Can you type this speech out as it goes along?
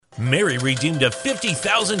Mary redeemed a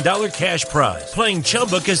 $50,000 cash prize playing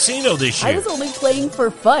Chumba Casino this year. I was only playing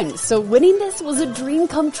for fun, so winning this was a dream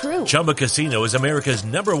come true. Chumba Casino is America's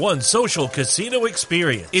 #1 social casino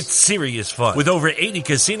experience. It's serious fun. With over 80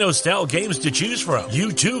 casino-style games to choose from,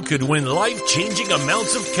 you too could win life-changing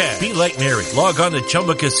amounts of cash. Be like Mary. Log on to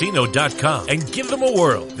ChumbaCasino.com and give them a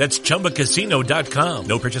whirl. That's ChumbaCasino.com.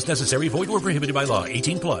 No purchase necessary. Void where prohibited by law.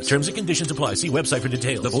 18 plus. Terms and conditions apply. See website for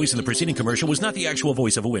details. The voice in the preceding commercial was not the actual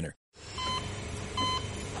voice of a winner.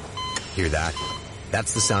 Hear that?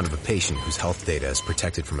 That's the sound of a patient whose health data is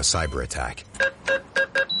protected from a cyber attack.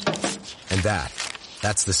 And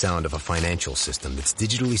that's the sound of a financial system that's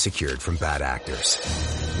digitally secured from bad actors.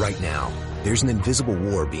 Right now, there's an invisible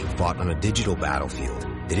war being fought on a digital battlefield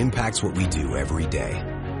that impacts what we do every day.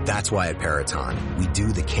 That's why at Peraton, we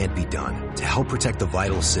do the can't be done to help protect the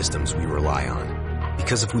vital systems we rely on.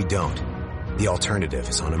 Because if we don't, the alternative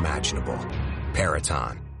is unimaginable.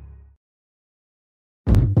 Peraton.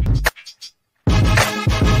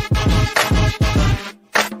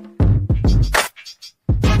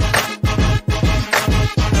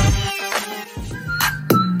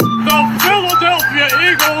 Philadelphia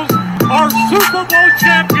Eagles are Super Bowl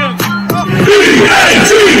champions.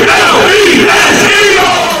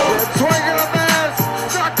 Eagles! Swinging a miss,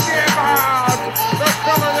 struck him out. The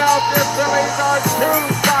Philadelphia Phillies are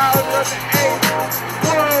 2008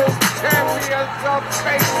 World Champions of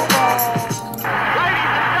Baseball.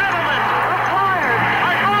 Ladies and gentlemen, the Flyers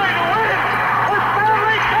are going to win the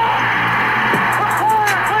Stanley Cup. The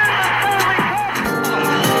Flyers win the Stanley Cup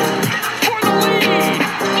for the lead.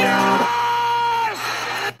 Yes!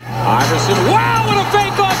 Iverson, wow, what a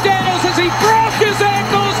fake off Daniels as he broke his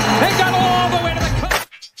ankles and got all the way to the cup.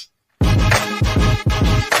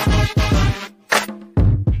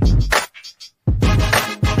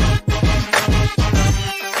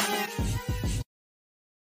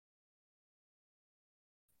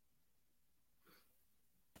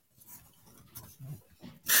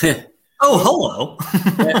 Oh, hello.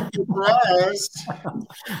 Surprise.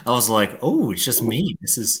 I was like, oh, it's just me.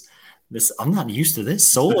 I'm not used to this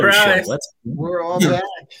solar show. We're all back.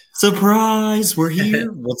 Surprise, we're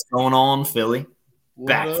here. What's going on, Philly?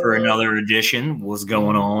 Back What for up? another edition. What's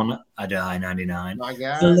going on? I die 99. My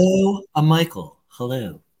God. Hello, I'm Michael.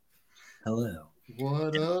 Hello. What up?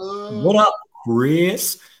 What up,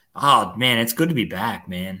 Chris? Oh, man, it's good to be back,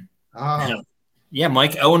 man. Oh. Yeah,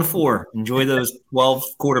 Mike, 0-4. Enjoy those 12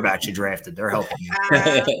 quarterbacks you drafted. They're helping you.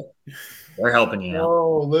 They're helping you out.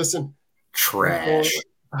 Oh, listen. Trash.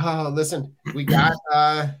 Oh, listen. We got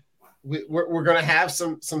we're gonna have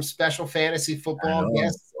some special fantasy football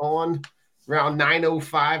guests on around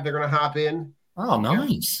 9:05. They're gonna hop in. Oh,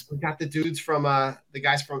 nice. We got the dudes from the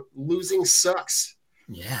guys from Losing Sucks.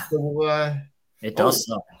 Yeah. So, It does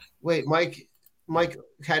suck. wait, Mike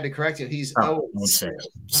had to correct you. He's Let's say.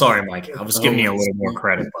 Sorry, Mike. I was giving you a little more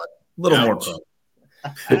credit, but a little more credit.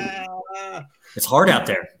 It's hard out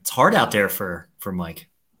there. It's hard out there for Mike.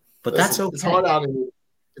 But that's okay. It's hard out in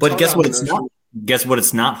But guess what it's not? Guess what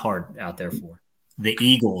it's not hard out there for? The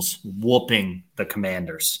Eagles whooping the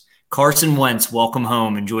Commanders. Carson Wentz, welcome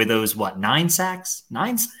home. Enjoy those, 9 sacks?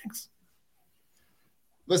 9 sacks?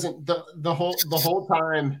 Listen, the whole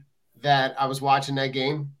time that I was watching that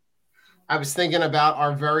game, I was thinking about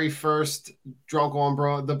our very first Drunk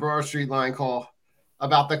on the Broad Street line call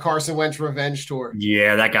about the Carson Wentz revenge tour.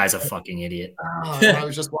 Yeah, that guy's a fucking idiot. I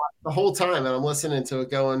was just watching the whole time, and I'm listening to it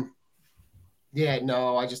going, yeah,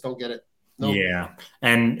 no, I just don't get it. Nope. Yeah.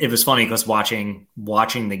 And it was funny because watching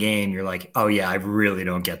the game, you're like, oh, yeah, I really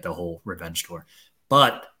don't get the whole revenge tour.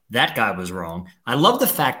 But that guy was wrong. I love the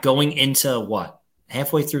fact going into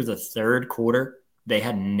halfway through the third quarter, they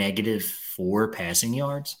had -4 passing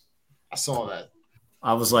yards. I saw that.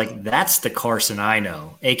 I was like, that's the Carson I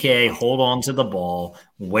know, a.k.a. hold on to the ball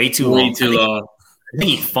way too long. I think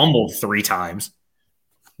he fumbled 3 times.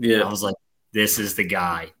 Yeah. I was like, this is the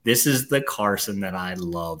guy. This is the Carson that I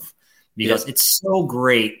love because it's so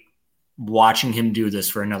great watching him do this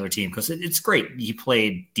for another team because it's great. He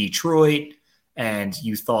played Detroit and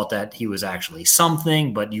you thought that he was actually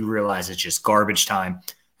something, but you realize it's just garbage time.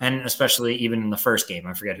 And especially even in the first game,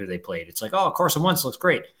 I forget who they played. It's like, oh, Carson Wentz looks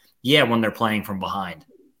great. Yeah, when they're playing from behind.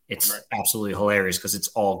 It's absolutely hilarious because it's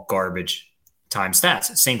all garbage time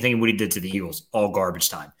stats. Same thing what he did to the Eagles, all garbage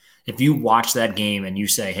time. If you watch that game and you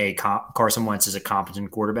say, hey, Carson Wentz is a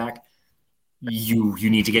competent quarterback, you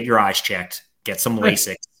need to get your eyes checked, get some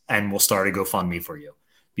LASIK, and we'll start a GoFundMe for you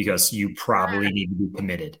because you probably need to be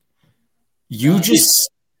committed.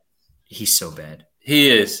 He's so bad.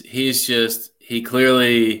 He is. He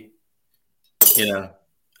clearly,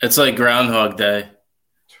 it's like Groundhog Day.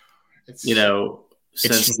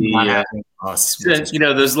 since just the not happening to us. since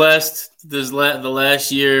the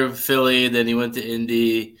last year of Philly. Then he went to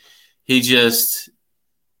Indy. He just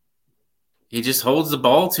holds the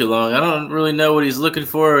ball too long. I don't really know what he's looking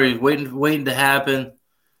for. Or he's waiting to happen.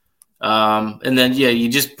 And then you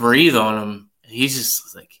just breathe on him. He's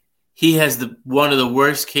just like he has one of the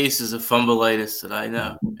worst cases of fumbleitis that I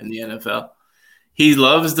know in the NFL. He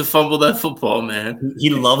loves to fumble that football, man. He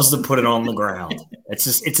loves to put it on the ground. It's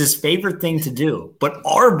his favorite thing to do. But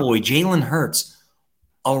our boy Jalen Hurts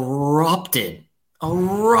erupted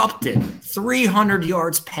 300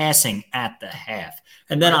 yards passing at the half.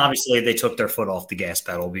 And then obviously they took their foot off the gas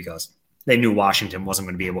pedal because they knew Washington wasn't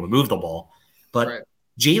going to be able to move the ball. But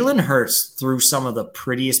Jalen Hurts threw some of the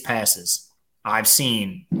prettiest passes I've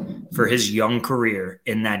seen for his young career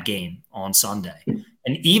in that game on Sunday.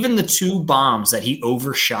 And even the 2 bombs that he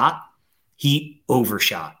overshot,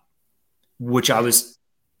 which I was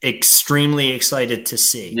extremely excited to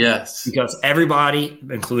see. Yes. Because everybody,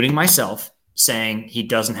 including myself, saying he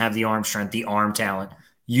doesn't have the arm strength, the arm talent.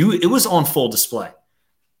 It was on full display.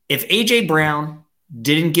 If A.J. Brown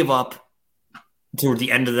didn't give up toward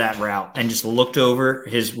the end of that route and just looked over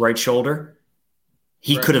his right shoulder,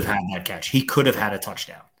 he could have had that catch. He could have had a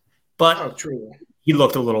touchdown. But he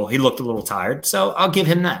looked a little tired, so I'll give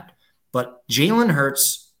him that. But Jalen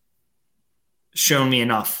Hurts shown me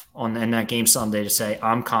enough in that game Sunday to say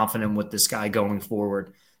I'm confident with this guy going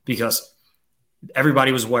forward because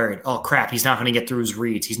everybody was worried. Oh, crap, he's not going to get through his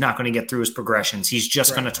reads. He's not going to get through his progressions. He's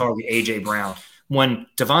just going to target A.J. Brown when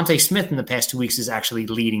Devontae Smith in the past 2 weeks is actually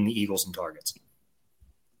leading the Eagles in targets.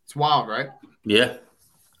 It's wild, right? Yeah.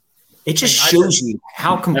 It just shows you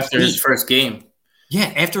how complete. After his first game.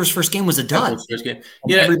 Yeah, after his first game was a dud. First game.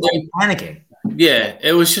 Yeah, everybody panicking. Yeah,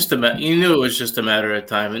 it was just you knew it was just a matter of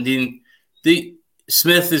time. And the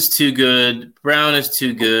Smith is too good, Brown is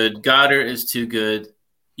too good, Goddard is too good.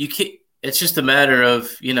 You can't. It's just a matter of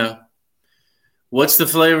what's the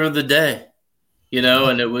flavor of the day,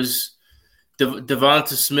 And it was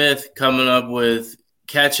Devonta Smith coming up with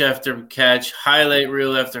catch after catch, highlight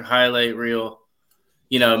reel after highlight reel.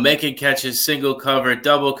 Making catches, single covered,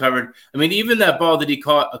 double covered. I mean, even that ball that he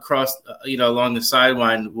caught across, along the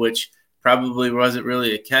sideline, which probably wasn't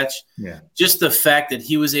really a catch. Yeah. Just the fact that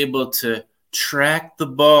he was able to track the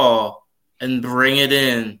ball and bring it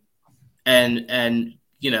in and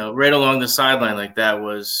right along the sideline like that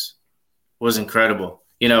was incredible.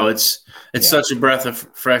 It's such a breath of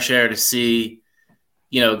fresh air to see,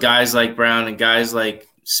 guys like Brown and guys like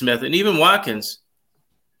Smith and even Watkins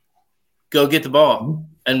go get the ball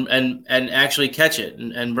and actually catch it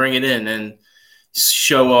and bring it in and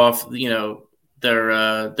show off,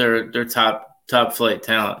 their top flight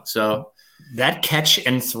talent. So that catch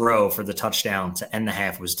and throw for the touchdown to end the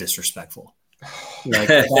half was disrespectful.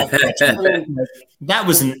 That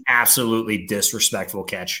was an absolutely disrespectful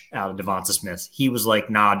catch out of Devonta Smith. He was like,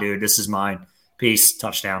 "Nah, dude, this is mine. Peace,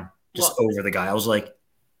 touchdown." Just over the guy. I was like,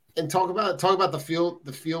 and talk about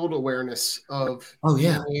the field awareness of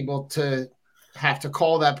being able to have to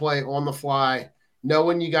call that play on the fly,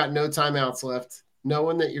 knowing you got no timeouts left,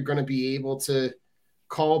 knowing that you're going to be able to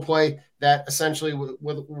call a play that essentially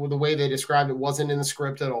with the way they described it wasn't in the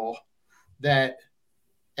script at all.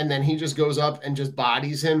 And then he just goes up and just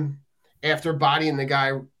bodies him after bodying the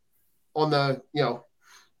guy on the,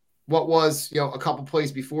 what was, a couple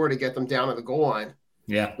plays before to get them down to the goal line.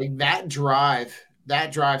 Yeah. Like that drive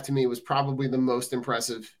to me was probably the most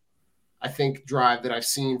impressive, I think, drive that I've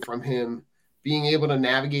seen from him, being able to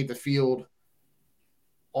navigate the field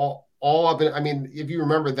all up. I mean, if you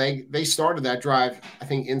remember, they started that drive, I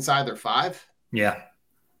think, inside their 5. Yeah.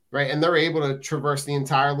 Right. And they're able to traverse the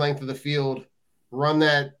entire length of the field, run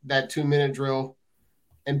that 2-minute drill,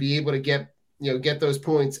 and be able to get those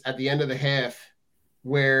points at the end of the half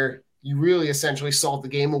where you really essentially salt the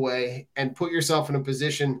game away and put yourself in a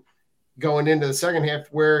position going into the second half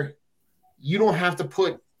where you don't have to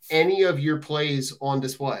put any of your plays on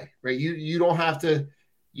display, right? You don't have to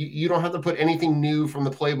put anything new from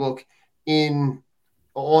the playbook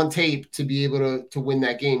on tape to be able to win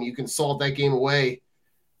that game. You can salt that game away.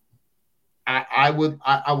 I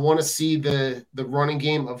want to see the running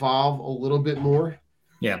game evolve a little bit more.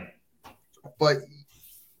 Yeah. But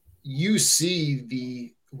you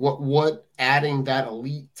see what adding that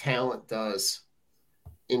elite talent does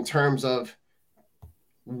in terms of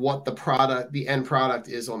what the end product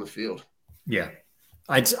is on the field. Yeah.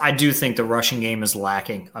 I do think the rushing game is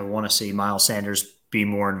lacking. I want to see Miles Sanders be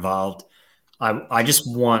more involved. I just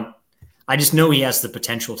know he has the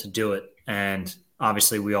potential to do it. And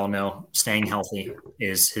obviously we all know staying healthy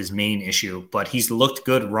is his main issue, but he's looked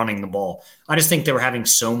good running the ball. I just think they were having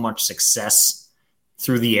so much success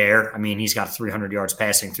through the air. I mean, he's got 300 yards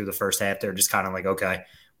passing through the first half. They're just kind of like, okay,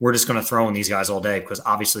 we're just going to throw in these guys all day because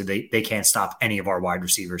obviously they can't stop any of our wide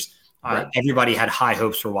receivers. Right. Everybody had high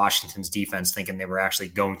hopes for Washington's defense, thinking they were actually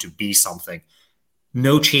going to be something.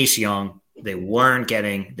 No Chase Young. They weren't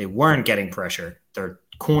getting pressure. Their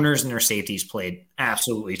corners and their safeties played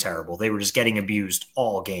absolutely terrible. They were just getting abused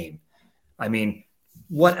all game. I mean,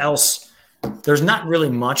 what else? There's not really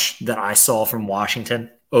much that I saw from Washington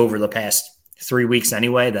over the past 3 weeks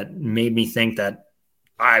anyway that made me think that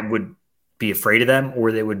I would be afraid of them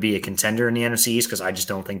or they would be a contender in the NFC East because I just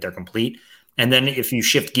don't think they're complete. And then if you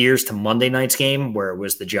shift gears to Monday night's game where it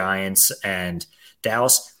was the Giants and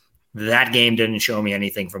Dallas, that game didn't show me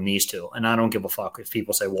anything from these two. And I don't give a fuck if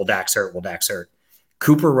people say, well, Dak's hurt.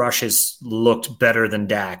 Cooper Rush has looked better than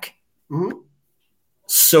Dak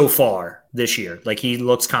so far this year. Like, he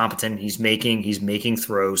looks competent. He's making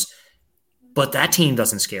throws. But that team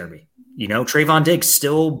doesn't scare me. You know, Trayvon Diggs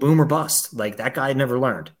still boom or bust. Like, that guy never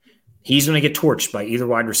learned. He's going to get torched by either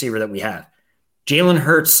wide receiver that we have. Jalen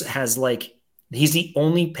Hurts has, like, he's the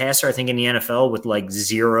only passer, I think, in the NFL with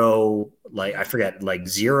zero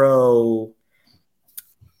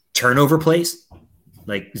turnover plays,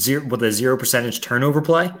 with a 0% turnover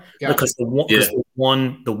play. Yeah. Because the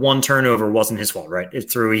one turnover wasn't his fault, right?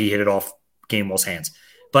 He hit it off Gainwell's hands.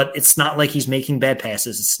 But it's not like he's making bad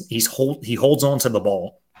passes. He holds on to the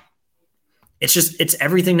ball. It's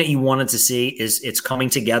everything that you wanted to see. It's coming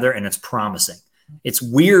together and it's promising. It's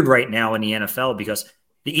weird right now in the NFL because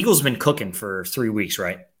the Eagles have been cooking for 3 weeks,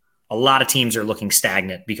 right? A lot of teams are looking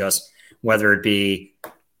stagnant because whether it be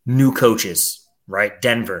new coaches, right?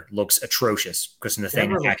 Denver looks atrocious because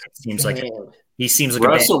Nathaniel Hackett seems like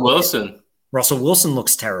Russell Wilson. Russell Wilson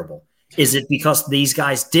looks terrible. Is it because these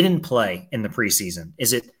guys didn't play in the preseason?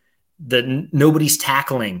 Is it that nobody's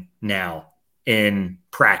tackling now in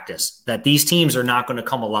practice, that these teams are not going to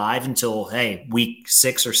come alive until, week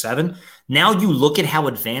 6 or 7? Now you look at how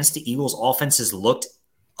advanced the Eagles offense has looked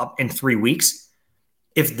up in 3 weeks.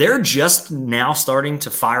 If they're just now starting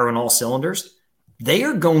to fire on all cylinders, they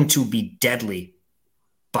are going to be deadly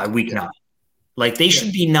by week 9. Like, they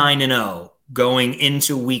should be 9-0 going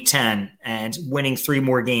into week 10 and winning 3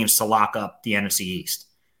 more games to lock up the NFC East.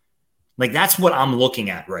 Like, that's what I'm looking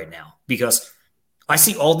at right now because I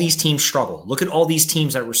see all these teams struggle. Look at all these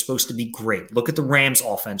teams that were supposed to be great. Look at the Rams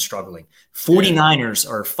offense struggling. 49ers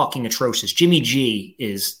are fucking atrocious. Jimmy G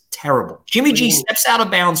is terrible. Jimmy G steps out of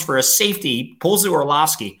bounds for a safety, pulls to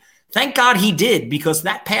Orlovsky. Thank God he did because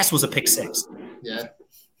that pass was a pick 6. Yeah.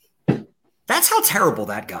 That's how terrible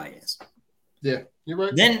that guy is. Yeah, you're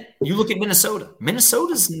right. Then you look at Minnesota.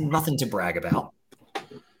 Minnesota's nothing to brag about.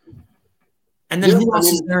 And then who else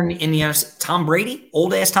is there in the NFC? Tom Brady,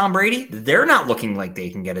 old-ass Tom Brady. They're not looking like they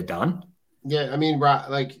can get it done. Yeah, I mean,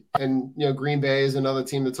 Green Bay is another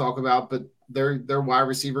team to talk about, but their wide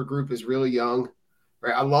receiver group is really young.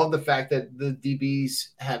 Right? I love the fact that the DBs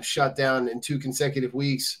have shut down in 2 consecutive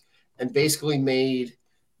weeks and basically made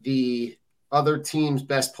the other team's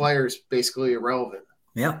best players basically irrelevant.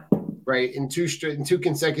 Yeah. Right? In 2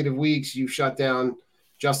 consecutive weeks, you shut down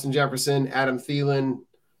Justin Jefferson, Adam Thielen,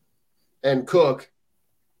 and Cook.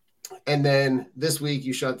 And then this week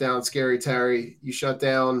you shut down Scary Terry. You shut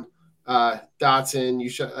down Dotson. You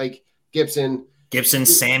shut Gibson,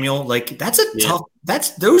 Samuel.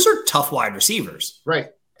 Those are tough wide receivers. Right.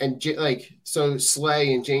 And so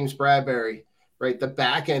Slay and James Bradbury, right? The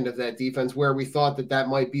back end of that defense where we thought that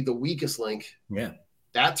might be the weakest link. Yeah.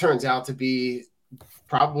 That turns out to be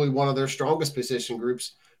probably one of their strongest position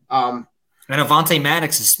groups. And Avonte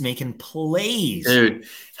Maddox is making plays. Dude,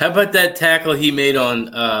 how about that tackle he made on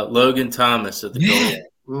Logan Thomas at the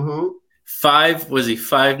goal? Mm-hmm.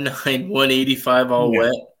 5'9", 185 all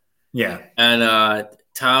wet. Yeah. And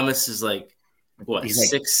Thomas is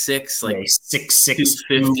he's 6'6", 6'6",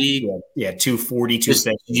 250. Yeah, 240,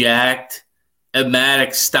 250. Jacked. And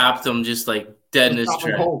Maddox stopped him just dead in his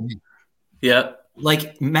track. Yep.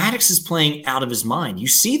 Maddox is playing out of his mind. You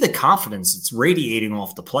see the confidence that's radiating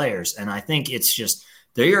off the players. And I think it's just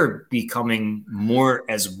they are becoming more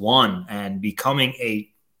as one and becoming a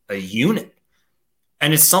unit.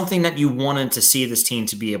 And it's something that you wanted to see this team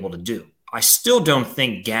to be able to do. I still don't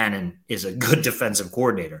think Gannon is a good defensive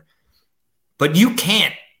coordinator. But you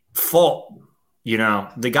can't fault,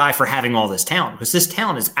 the guy for having all this talent because this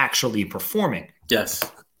talent is actually performing. Yes.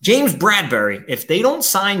 James Bradbury, if they don't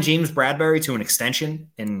sign James Bradbury to an extension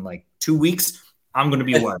in 2 weeks, I'm going to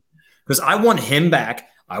be worried because I want him back.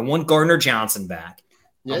 I want Gardner Johnson back.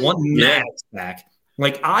 I want Maddox back.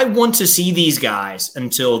 I want to see these guys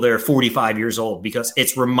until they're 45 years old because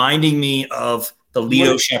it's reminding me of the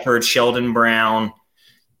Lito Shepherd, Sheldon Brown,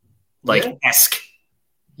 esque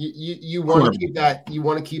You want to keep that. You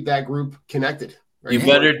want to keep that group connected. Right? You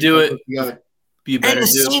better do it. Together. You better And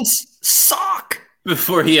the do it Saints suck.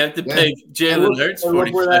 before you have to pay Jalen Hurts And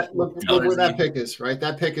look where that $45 pick is. Right,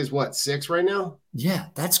 that pick is what, 6 right now. Yeah,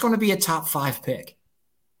 that's going to be a top 5 pick.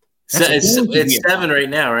 It's 7 right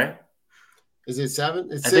now, right? Is it 7?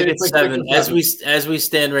 I think it's like 7. As we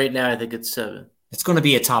stand right now, I think it's 7. It's going to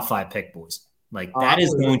be a top 5 pick, boys. Like, that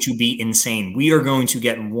is going to be insane. We are going to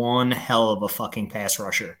get one hell of a fucking pass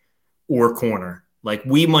rusher or corner. Like,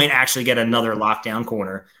 we might actually get another lockdown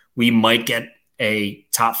corner. We might get a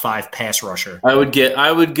top 5 pass rusher. I would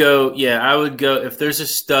go. If there's a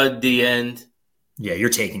stud D end. Yeah, you're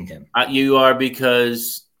taking him. You are,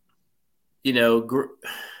 because, you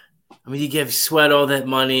give Sweat all that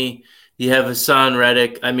money. You have Hassan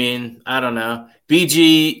Reddick. I don't know.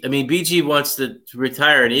 BG wants to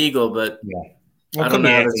retire an Eagle, but I don't know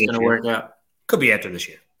how that's going to work out. Could be after this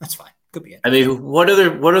year. That's fine. Could be after. What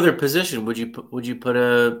other position would you put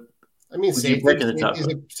a?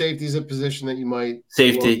 Safety is a position that you might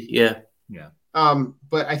safety. Yeah.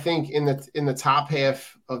 But I think in the top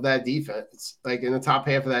half of that defense, like in the top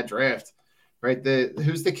half of that draft, right?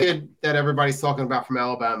 Who's the kid that everybody's talking about from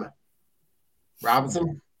Alabama?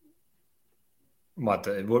 Robinson. What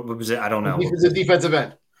was it? I don't know. He's a defensive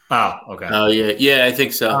end. Oh, okay. Oh yeah, I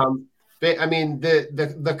think so.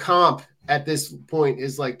 The comp at this point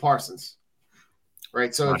is like Parsons,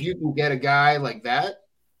 right? So if you can get a guy like that,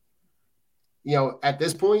 at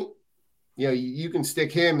this point, you can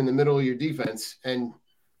stick him in the middle of your defense and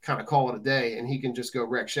kind of call it a day, and he can just go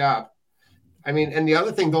wreck shop. And the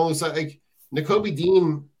other thing, like Nakobe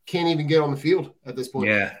Dean can't even get on the field at this point.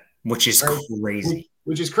 Yeah, which is crazy.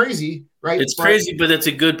 Which is crazy, right? It's crazy, but it's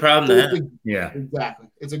a good problem to have. Yeah, exactly.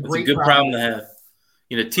 It's a good problem to have.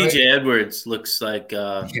 TJ Edwards looks like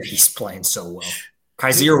he's playing so well.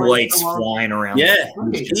 Kaiser White's flying around. Yeah,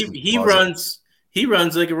 he runs. He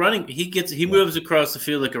runs like a running. He moves across the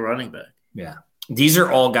field like a running back. Yeah, these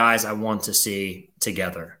are all guys I want to see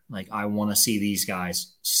together. Like, I want to see these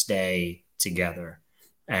guys stay together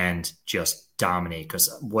and just dominate,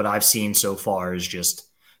 because what I've seen so far is just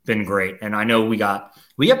been great. And I know we got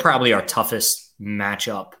probably our toughest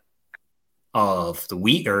matchup of the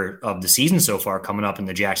week or of the season so far coming up in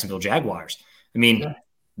the Jacksonville Jaguars. They're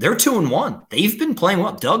 2-1. They've been playing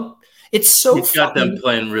well. Doug, it's so He's got them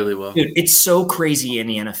playing really well. Dude, it's so crazy in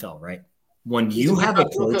the NFL, right? When you have a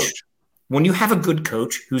good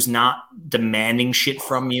coach who's not demanding shit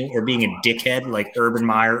from you or being a dickhead like Urban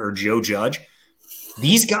Meyer or Joe Judge,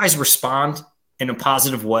 these guys respond in a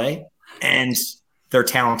positive way and their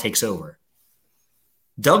talent takes over.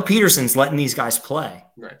 Doug Peterson's letting these guys play.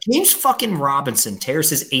 Right. James fucking Robinson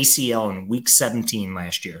tears his ACL in week 17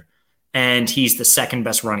 last year, and he's the second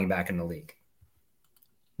best running back in the league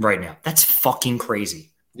right now. That's fucking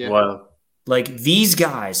crazy. Yeah. Wow. Like, these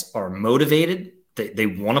guys are motivated. They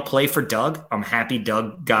want to play for Doug. I'm happy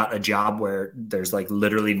Doug got a job where there's like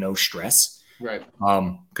literally no stress. Right.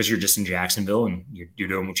 Because you're just in Jacksonville and you're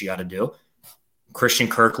doing what you got to do. Christian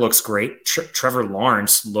Kirk looks great. Trevor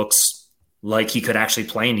Lawrence looks like he could actually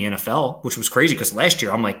play in the NFL, which was crazy because last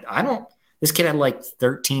year I'm like, this kid had like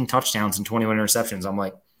 13 touchdowns and 21 interceptions. I'm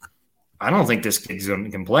like, I don't think this kid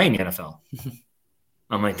can play in the NFL.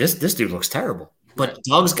 I'm like, this dude looks terrible. But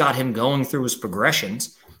Doug's got him going through his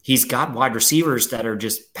progressions. He's got wide receivers that are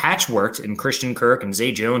just patchworked in Christian Kirk and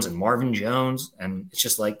Zay Jones and Marvin Jones. And it's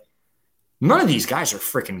just like, none of these guys are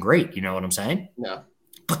freaking great. You know what I'm saying? No.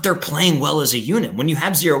 But they're playing well as a unit. When you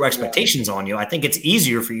have zero expectations on you, I think it's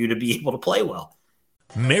easier for you to be able to play well.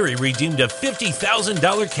 Mary redeemed a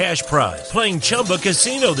 $50,000 cash prize playing Chumba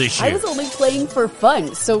Casino this year. I was only playing for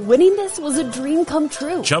fun, so winning this was a dream come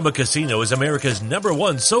true. Chumba Casino is America's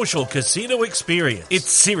 #1 social casino experience.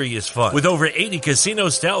 It's serious fun. With over 80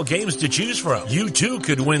 casino-style games to choose from, you too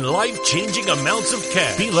could win life-changing amounts of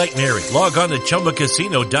cash. Be like Mary. Log on to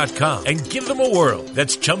ChumbaCasino.com and give them a whirl.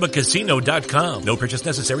 That's ChumbaCasino.com. No purchase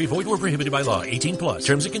necessary. Void where prohibited by law. 18+.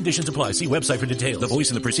 Terms and conditions apply. See website for details. The voice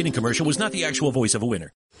in the preceding commercial was not the actual voice of a winner.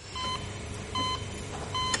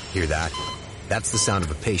 Hear that? That's the sound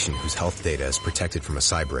of a patient whose health data is protected from a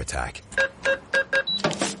cyber attack.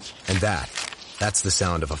 And that's the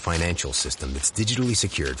sound of a financial system that's digitally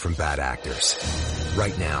secured from bad actors.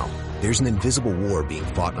 Right now, there's an invisible war being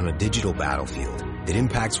fought on a digital battlefield that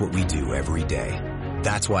impacts what we do every day.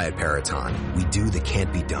 That's why at Peraton, we do the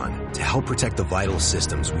can't be done to help protect the vital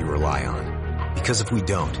systems we rely on. Because if we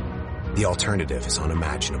don't, the alternative is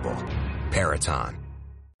unimaginable. Peraton.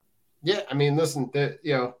 Yeah, listen,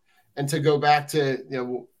 and to go back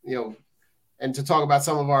to and to talk about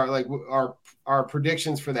some of our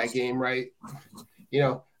predictions for that game, right?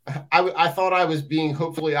 I thought I was being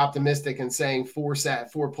hopefully optimistic and saying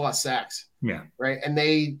 4+ sacks. Yeah. Right. And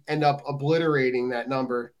they end up obliterating that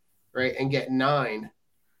number, right, and get 9.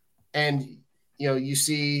 And, you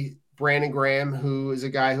see Brandon Graham, who is a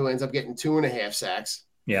guy who ends up getting 2.5 sacks.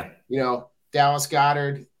 Yeah. Dallas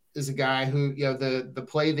Goedert is a guy who, the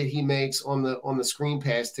play that he makes on the screen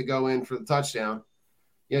pass to go in for the touchdown.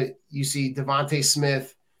 You see Devontae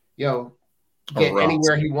Smith, get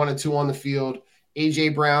anywhere he wanted to on the field. A.J.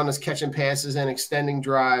 Brown is catching passes and extending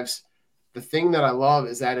drives. The thing that I love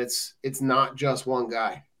is that it's not just one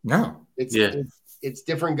guy. No. It's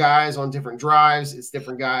different guys on different drives. It's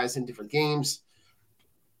different guys in different games.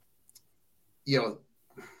 How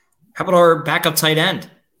about our backup tight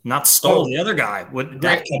end? Not Stoll, the other guy. What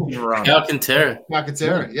that run?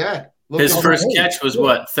 Alcantara, yeah. His first catch was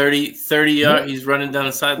what, 30 yards? He's running down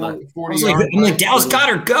the sideline. 40 I'm like, Dallas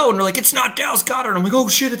Goedert, go. And they're like, it's not Dallas Goedert. I'm like, oh,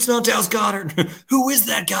 shit, it's not Dallas Goedert. Who is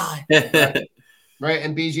that guy? Right,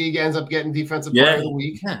 and BG ends up getting defensive player of the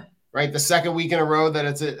week. Yeah. Right, the second week in a row that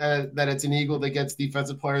it's an Eagle that gets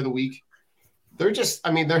defensive player of the week. They're just,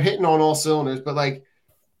 they're hitting on all cylinders. But like,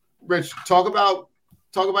 Rich, talk about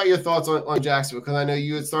your thoughts on Jacksonville, because I know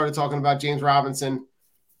you had started talking about James Robinson.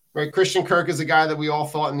 Right, Christian Kirk is a guy that we all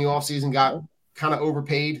thought in the offseason got kind of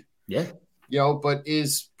overpaid. Yeah, but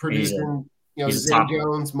is producing. Zay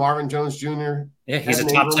Jones, Marvin Jones Jr. Yeah, he's a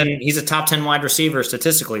top 10. He's a top 10 wide receiver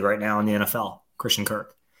statistically right now in the NFL. Christian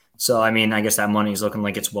Kirk. So I guess that money is looking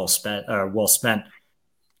like it's well spent.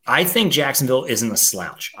 I think Jacksonville isn't a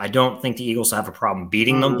slouch. I don't think the Eagles have a problem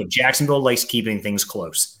beating them, but Jacksonville likes keeping things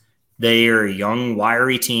close. They are a young,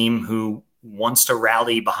 wiry team who wants to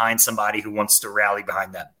rally behind somebody who wants to rally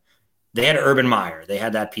behind them. They had Urban Meyer. They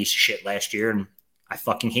had that piece of shit last year, and I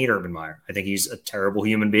fucking hate Urban Meyer. I think he's a terrible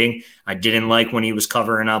human being. I didn't like when he was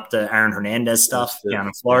covering up the Aaron Hernandez stuff down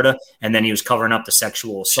in Florida, and then he was covering up the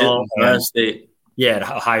sexual assault. Ohio State. Yeah,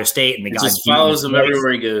 at Ohio State. And the guy just follows him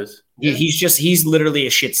everywhere he goes. He's literally a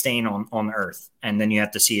shit stain on the earth. And then you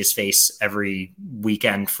have to see his face every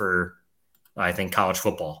weekend for, I think, college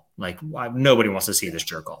football. Like, nobody wants to see this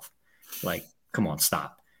jerk off. Like, come on,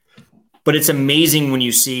 stop. But it's amazing when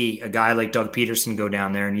you see a guy like Doug Peterson go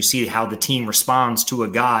down there and you see how the team responds to a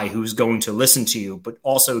guy who's going to listen to you, but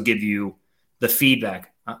also give you the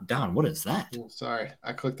feedback. Don, what is that? Oh, sorry,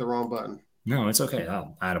 I clicked the wrong button. No, it's okay.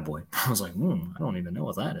 Oh, attaboy. I was like, I don't even know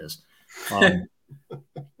what that is.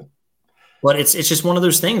 But it's just one of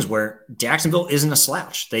those things where Jacksonville isn't a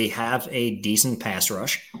slouch. They have a decent pass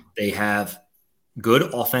rush. They have good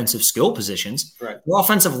offensive skill positions. Right. The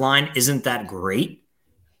offensive line isn't that great,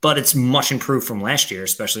 but it's much improved from last year,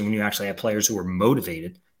 especially when you actually have players who are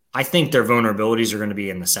motivated. I think their vulnerabilities are going to be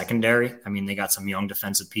in the secondary. They got some young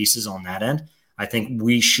defensive pieces on that end. I think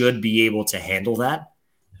we should be able to handle that.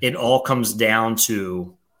 It all comes down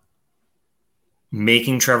to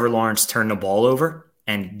making Trevor Lawrence turn the ball over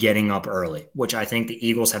and getting up early, which I think the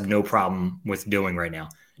Eagles have no problem with doing right now.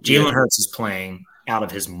 Jalen Hurts is playing out of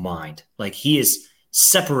his mind. Like, he is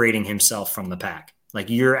separating himself from the pack. Like,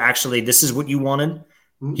 this is what you wanted.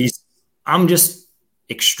 I'm just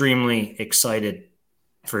extremely excited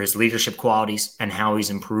for his leadership qualities and how he's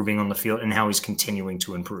improving on the field and how he's continuing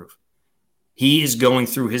to improve. He is going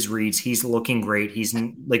through his reads. He's looking great. He's,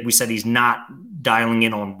 like we said, he's not dialing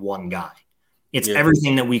in on one guy. It's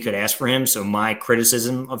everything that we could ask for him. So my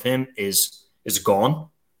criticism of him is gone.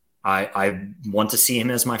 I want to see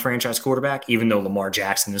him as my franchise quarterback, even though Lamar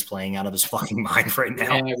Jackson is playing out of his fucking mind right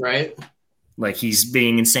now. Yeah, right. Like, he's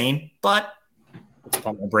being insane. But let's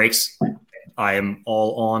pump my brakes. I am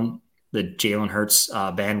all on the Jalen Hurts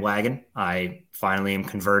bandwagon. I finally am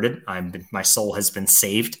converted. My soul has been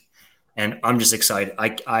saved. And I'm just excited.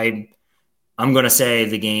 I'm going to say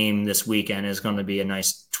the game this weekend is going to be a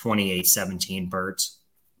nice 28-17 Birds.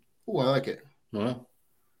 Oh, I like it. Wow.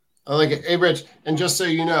 I like it. Hey, Rich, and just so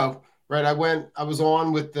you know, right, I was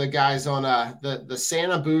on with the guys on the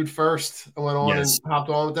Santa Booed first. I went on and hopped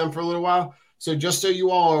on with them for a little while. So just so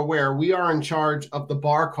you all are aware, we are in charge of the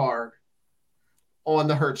bar card on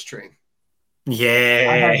the Hertz train. Yeah.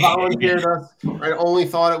 I have volunteered us. I only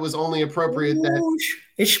thought it was only appropriate that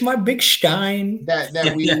it's my big stein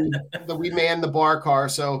that we man the bar car.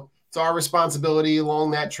 So it's our responsibility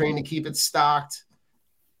along that train to keep it stocked.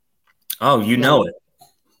 Oh, you know it.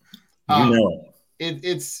 You know it.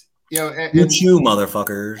 It's choo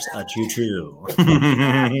motherfuckers. Choo.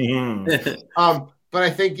 But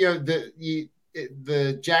I think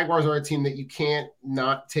the Jaguars are a team that you can't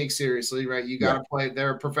not take seriously, right? You got to play.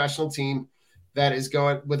 They're a professional team that is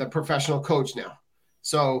going with a professional coach now.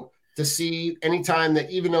 So to see anytime that,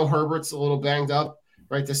 even though Herbert's a little banged up,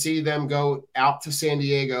 right, to see them go out to San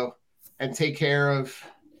Diego and take care of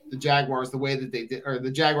the Jaguars the way that they did, or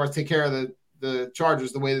the Jaguars take care of the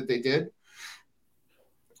Chargers the way that they did.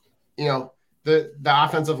 You know, the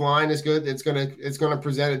offensive line is good. It's gonna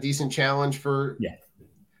present a decent challenge for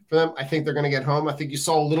them. I think they're gonna get home. I think you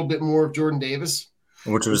saw a little bit more of Jordan Davis,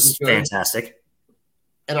 which was fantastic.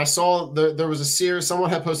 And I saw there was a series. Someone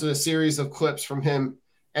had posted a series of clips from him,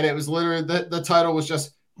 and it was literally the title was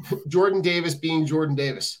just Jordan Davis being Jordan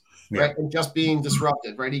Davis, right, and just being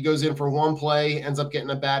disruptive. Right, he goes in for one play, ends up getting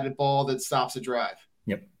a batted ball that stops a drive.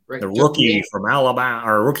 Yep. Right? The rookie from Alabama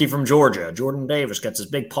or rookie from Georgia, Jordan Davis, gets his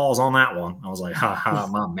big paws on that one. I was like, ha ha,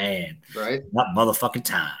 my man, right? That motherfucking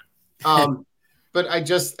time. But I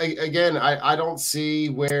don't see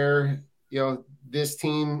where this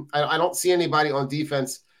team. I don't see anybody on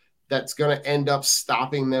defense that's going to end up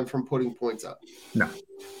stopping them from putting points up. No.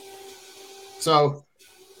 So,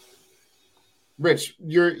 Rich,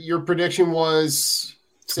 your prediction was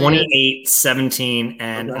 28-17,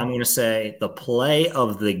 and I'm going to say the play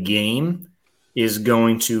of the game is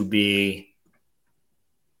going to be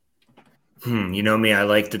you know me, I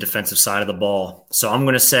like the defensive side of the ball. So I'm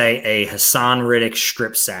going to say a Hassan Riddick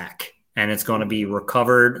strip sack, and it's going to be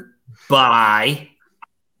recovered by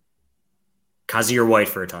Kazir White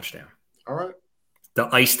for a touchdown. All right.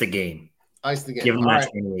 Ice the game. Give them that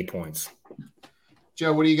 28 points.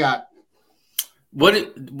 Joe, what do you got?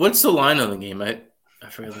 What's the line on the game? I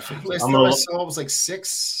forget the shit. Last time I saw it was like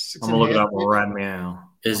 6. I'm going to look it up right now.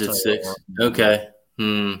 Is it 6? Okay.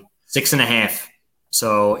 6.5.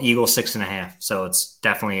 So Eagles 6.5. So it's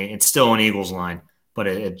still an Eagles line, but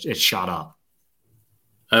it shot up.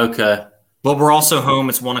 Okay. But we're also home.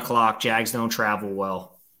 It's 1:00. Jags don't travel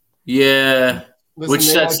well. Yeah. Which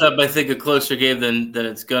sets up, I think, a closer game than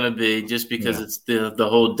it's going to be, just because it's the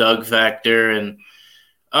whole Doug factor. And,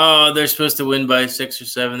 they're supposed to win by 6 or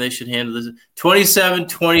 7. They should handle this.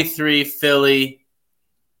 27-23 Philly.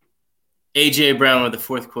 A.J. Brown with a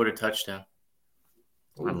fourth quarter touchdown.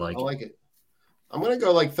 I like it. I'm going to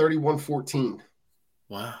go like 31-14.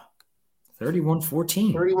 Wow.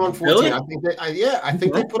 31-14. 31-14. Really? I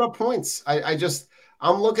think they put up points.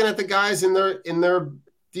 I'm looking at the guys in their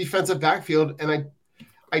defensive backfield, and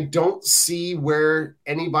I don't see where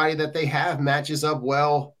anybody that they have matches up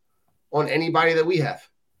well on anybody that we have,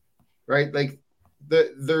 right? Like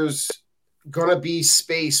there's going to be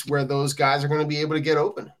space where those guys are going to be able to get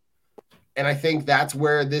open. And I think that's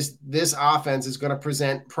where this offense is going to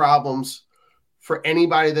present problems for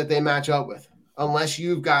anybody that they match up with, unless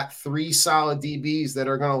you've got 3 solid DBs that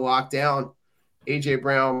are going to lock down A.J.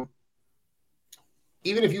 Brown.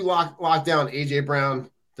 Even if you lock down A.J. Brown,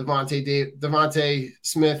 Devontae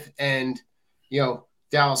Smith, and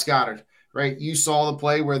Dallas Goedert, right? You saw the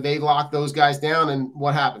play where they lock those guys down, and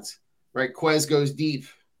what happens, right? Quez goes deep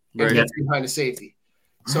and gets behind a safety.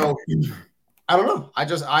 So I don't know. I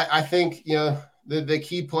think the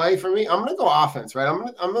key play for me. I'm going to go offense, right? I'm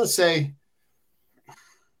going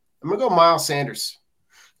to go Miles Sanders.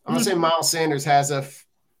 I'm going to say Miles Sanders has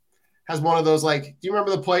one of those, like, do you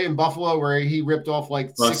remember the play in Buffalo where he ripped off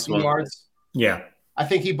like 60 yards? Yeah. I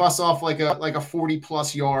think he busts off like a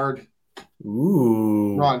 40+ yard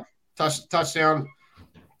run touchdown.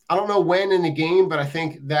 I don't know when in the game, but I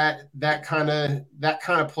think that kind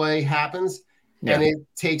of play happens, and it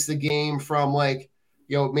takes the game from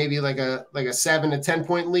maybe like a 7 to 10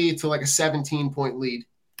 point lead to like a 17 point lead,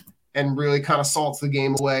 and really kind of salts the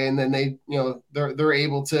game away. And then they're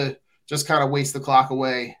able to just kind of waste the clock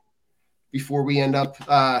away before we end up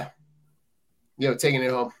taking it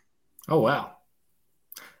home. Oh wow.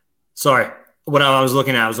 Sorry. What I was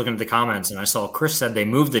looking at the comments, and I saw Chris said they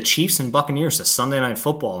moved the Chiefs and Buccaneers to Sunday Night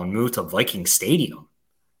Football and moved to Viking Stadium.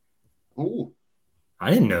 Ooh. I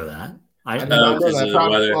didn't know that. Because of the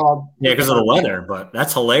weather. Yeah, because of the weather, but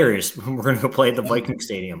that's hilarious. We're going to go play at the Viking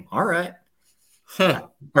Stadium. All right.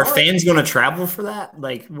 Are fans going to travel for that?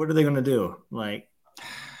 Like, what are they going to do? Like,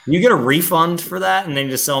 you get a refund for that, and then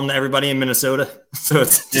just sell them to everybody in Minnesota? So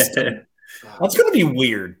it's just that's going to be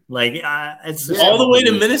weird. Like, it's all the way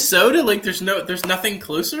to Minnesota. Like, there's nothing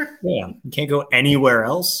closer. Yeah, you can't go anywhere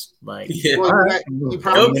else. Like,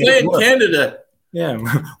 go play in Canada. Yeah,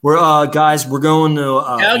 we're guys. We're going to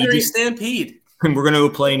Calgary Egypt, Stampede, and we're going to go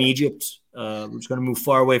play in Egypt. We're just going to move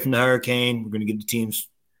far away from the hurricane. We're going to give the teams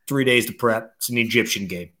 3 days to prep. It's an Egyptian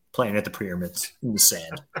game, playing at the pyramids in the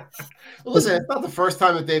sand. Well, listen, it's not the first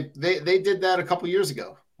time that they did that a couple years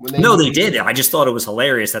ago. They did. I just thought it was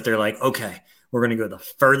hilarious that they're like, okay, we're going to go the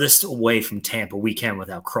furthest away from Tampa we can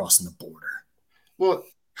without crossing the border. Well,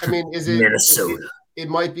 I mean, is it Minnesota? it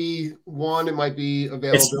might be one, it might be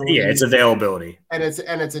availability. It's availability. And it's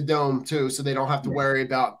a dome too, so they don't have to worry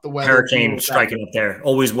about the weather. Hurricane striking up there.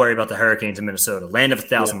 Always worry about the hurricanes in Minnesota, land of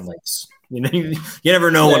 1,000 lakes. You know, you never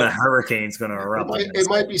know when a hurricane's going to erupt. It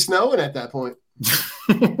might be snowing at that point.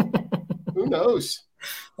 Who knows?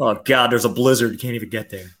 Oh God, there's a blizzard. You can't even get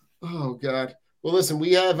there. Oh God. Well, listen,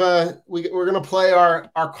 we have we're gonna play our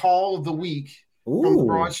call of the week from the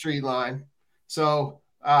Broad Street line. So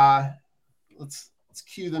let's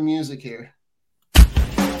cue the music here.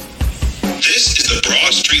 This is the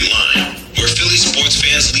Broad Street Line, where Philly sports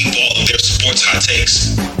fans leave all of their sports hot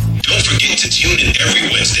takes. Don't forget to tune in every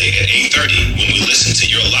Wednesday at 8:30 when we listen to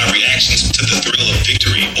your live reactions to the thrill of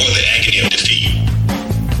victory or the agony of defeat.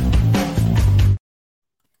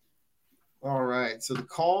 All right, so the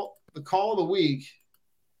call of the week.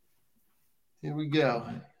 Here we go.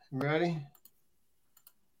 You ready?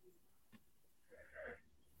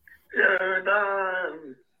 Yeah,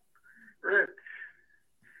 Don, Rich,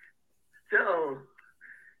 Joe,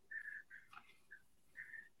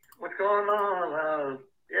 what's going on?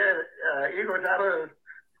 Eagles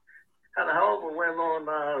had a hell of a win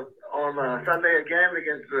on Sunday again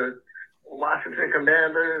against the Washington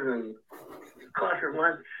Commanders, and Carson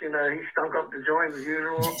Wentz, he stunk up the joint as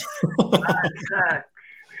usual. 9 sacks,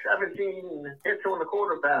 17 hits on the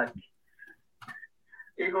quarterback.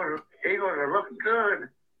 Eagles are looking good.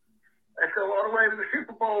 Let's go all the way to the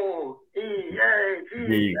Super Bowl.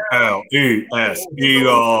 E-A-G-L-E-S,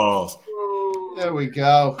 Eagles. There we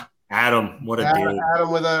go. Adam, what a dude.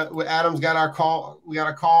 Adam Adam's got our call. We got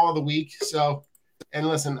a call of the week. So, and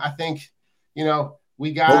listen, I think,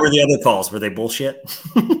 we got. What were the other calls? Were they bullshit?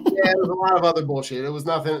 Yeah, there was a lot of other bullshit. It was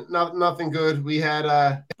nothing good. We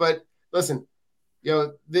had, but listen,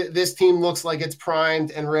 this team looks like it's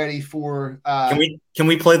primed and ready for. Can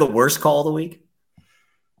we play the worst call of the week?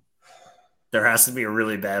 There has to be a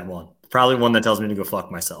really bad one. Probably one that tells me to go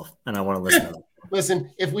fuck myself, and I want to listen to it.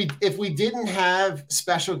 Listen, if we didn't have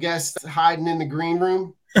special guests hiding in the green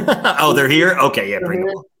room. Oh, they're here? Okay, yeah, bring them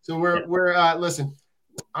on. So we're listen.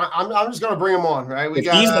 I'm just gonna bring them on, right? If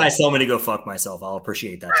these guys tell me to go fuck myself, I'll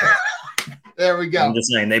appreciate that. There we go. I'm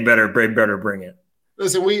just saying they better bring it.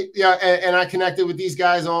 Listen, and I connected with these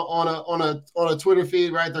guys on a Twitter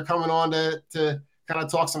feed, right? They're coming on to kind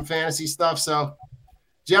of talk some fantasy stuff. So,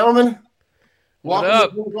 gentlemen,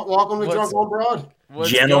 welcome to Drunk on Broad.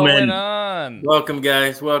 What's going on? Welcome,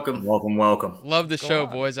 guys. Welcome. Love the show,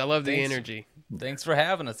 boys. I love the energy. Thanks for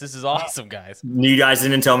having us. This is awesome, guys. You guys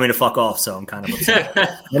didn't tell me to fuck off, so I'm kind of upset.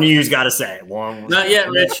 One of you's got to say it. Not yet,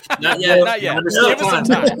 Rich. Not yet. Not yet. Give us some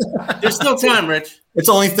time. There's still time, Rich. It's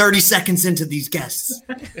only 30 seconds into these guests.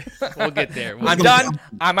 We'll get there. I'm done.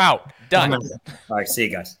 I'm out. Done. All right, see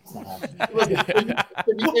you guys.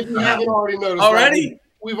 If you haven't already noticed, already,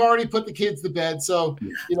 we've already put the kids to bed, so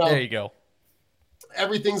there you go.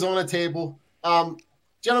 Everything's on the table.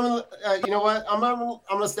 Gentlemen, you know what? I'm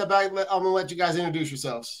gonna step back. I'm gonna let you guys introduce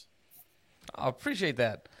yourselves. I appreciate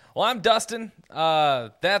that. Well, I'm Dustin.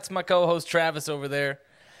 That's my co-host Travis over there,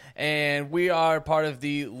 and we are part of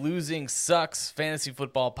the Losing Sucks Fantasy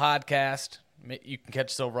Football Podcast. You can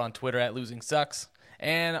catch us over on Twitter at Losing Sucks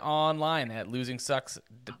and online at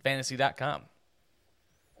losingsucksfantasy.com.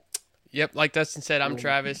 Yep, like Dustin said, I'm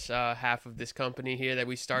Travis, half of this company here that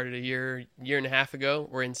we started a year and a half ago.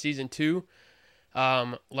 We're in season 2.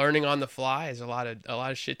 Learning on the fly is a lot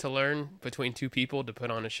of shit to learn between two people to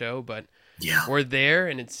put on a show, but we're there,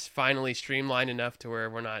 and it's finally streamlined enough to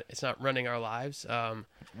where it's not running our lives.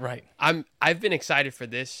 Right. I've been excited for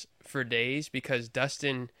this for days because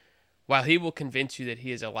Dustin, while he will convince you that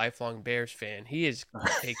he is a lifelong Bears fan, he is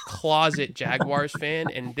a closet Jaguars fan,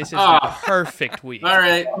 and this is the perfect week. All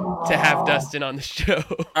right, to have Dustin on the show.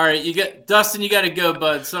 All right, Dustin, you got to go,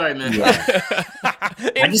 bud. Sorry, man.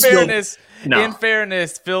 In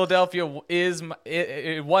fairness, Philadelphia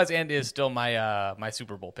was and is still my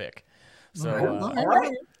Super Bowl pick. So.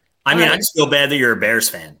 I mean, I just feel bad that you're a Bears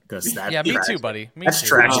fan because that's me too, buddy. That's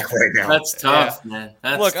tragic right now. That's tough, man.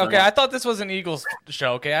 Look, okay, I thought this was an Eagles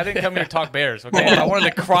show. Okay, I didn't come here to talk Bears. Okay, if I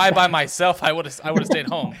wanted to cry by myself, I would have stayed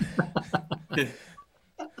home.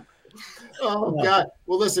 Oh God!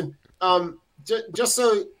 Well, listen. Just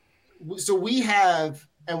so we have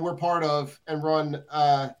and we're part of and run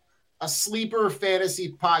a sleeper fantasy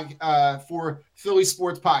pod for Philly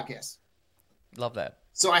Sports Podcast. Love that.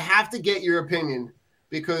 So I have to get your opinion.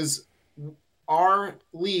 Because our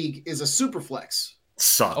league is a super flex.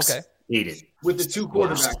 Sucks. Okay. Hate it. With the two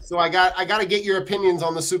quarterbacks. So I got to get your opinions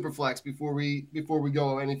on the super flex before we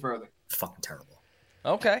go any further. Fucking terrible.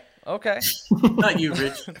 Okay. Not you,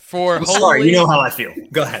 Rich. For I'm home sorry, you league, know how I feel.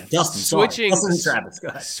 Go ahead, Dustin. Switching, Dustin and Travis. Go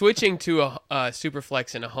ahead. switching to a super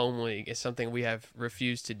flex in a home league is something we have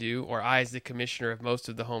refused to do, or I, as the commissioner of most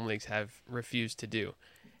of the home leagues, have refused to do.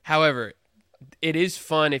 However, it is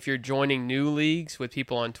fun if you're joining new leagues with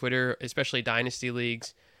people on Twitter, especially dynasty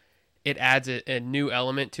leagues. It adds a new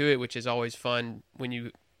element to it, which is always fun when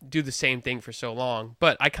you do the same thing for so long.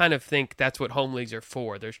 But I kind of think that's what home leagues are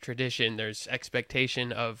for. There's tradition, there's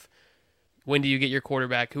expectation of when do you get your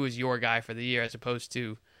quarterback, who is your guy for the year, as opposed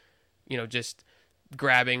to, just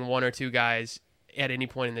grabbing one or two guys at any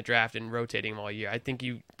point in the draft and rotating them all year. I think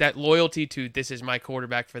that loyalty to this is my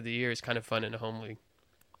quarterback for the year is kind of fun in a home league.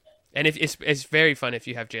 And it's very fun if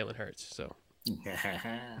you have Jalen Hurts. So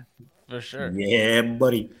For sure. Yeah,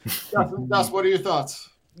 buddy. Dust, what are your thoughts?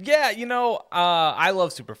 Yeah, I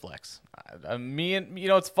love Superflex. Me and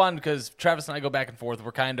it's fun because Travis and I go back and forth.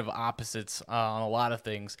 We're kind of opposites on a lot of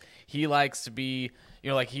things. He likes to be,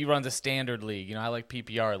 like he runs a standard league. I like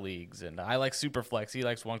PPR leagues, and I like Superflex. He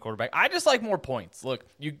likes one quarterback. I just like more points. Look,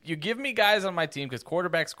 you give me guys on my team because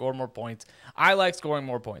quarterbacks score more points. I like scoring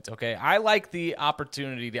more points. Okay, I like the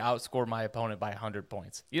opportunity to outscore my opponent by 100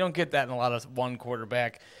 points. You don't get that in a lot of one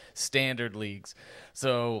quarterback standard leagues.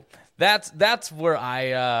 So that's where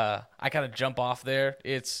I kind of jump off there.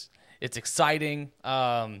 It's exciting,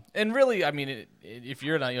 and really, I mean, if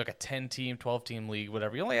you're in a 10-team, 12-team league,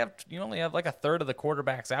 whatever, you only have like a third of the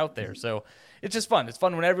quarterbacks out there, so it's just fun. It's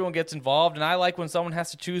fun when everyone gets involved, and I like when someone has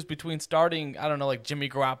to choose between starting, I don't know, like Jimmy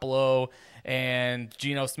Garoppolo and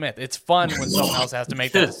Geno Smith. It's fun when someone else has to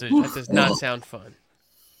make that decision. That does not sound fun.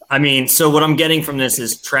 I mean, so what I'm getting from this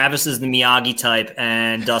is Travis is the Miyagi type,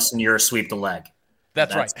 and Dustin, you're a sweep the leg.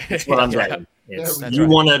 That's right. That's what I'm getting. You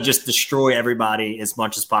want to just destroy everybody as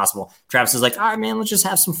much as possible. Travis is like, all right, man, let's just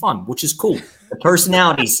have some fun, which is cool. The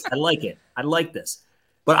personalities, I like it. I like this.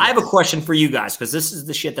 But I have a question for you guys because this is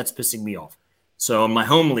the shit that's pissing me off. So in my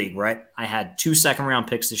home league, right, I had 2 second-round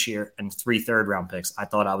picks this year and 3 third-round picks. I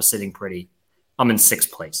thought I was sitting pretty. I'm in 6th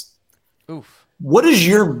place. Oof. What is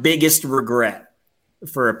your biggest regret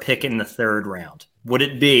for a pick in the 3rd round? Would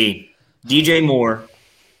it be DJ Moore,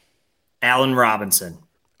 Allen Robinson?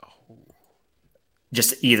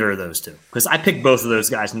 Just either of those two, because I picked both of those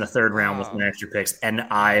guys in the 3rd round with my extra picks, and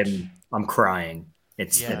I'm crying.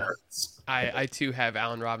 It hurts. I too have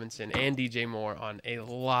Allen Robinson and DJ Moore on a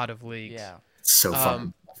lot of leagues. Yeah, it's so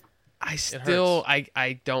fun.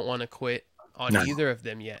 I don't want to quit on either of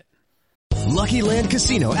them yet. Lucky Land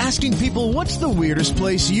Casino, asking people, what's the weirdest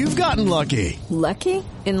place you've gotten lucky? Lucky?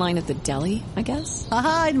 In line at the deli, I guess?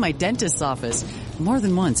 Aha, in my dentist's office. More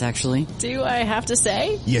than once, actually. Do I have to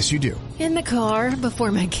say? Yes, you do. In the car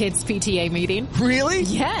before my kids' PTA meeting. Really?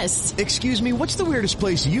 Yes. Excuse me, what's the weirdest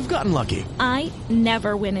place you've gotten lucky? I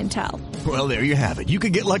never win and tell. Well, there you have it. You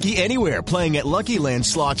can get lucky anywhere, playing at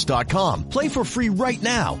LuckyLandSlots.com. Play for free right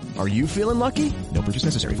now. Are you feeling lucky? No purchase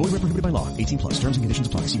necessary. Void where prohibited by law. 18+. Terms and conditions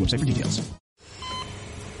apply. See website for details.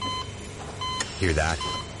 Hear that?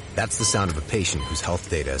 That's the sound of a patient whose health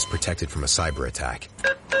data is protected from a cyber attack.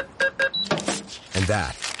 And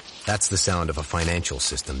that's the sound of a financial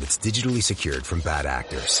system that's digitally secured from bad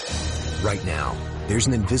actors. Right now, there's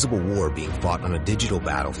an invisible war being fought on a digital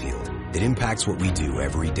battlefield that impacts what we do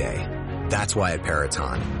every day. That's why at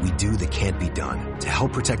Peraton, we do the can't be done to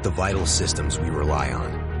help protect the vital systems we rely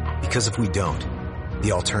on. Because if we don't,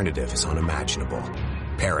 the alternative is unimaginable.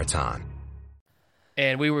 Peraton.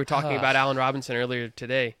 And we were talking about Allen Robinson earlier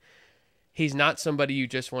today. He's not somebody you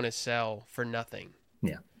just want to sell for nothing.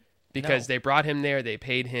 Yeah. Because they brought him there, they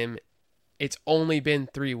paid him. It's only been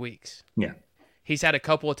 3 weeks. Yeah. He's had a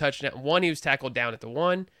couple of touchdowns. One, he was tackled down at the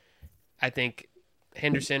 1. I think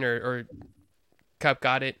Henderson or Kupp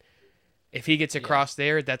got it. If he gets across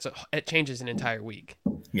there, it changes an entire week.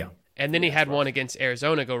 Yeah. And then he had one against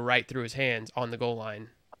Arizona go right through his hands on the goal line.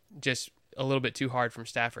 Just a little bit too hard from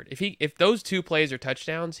Stafford. If those 2 plays are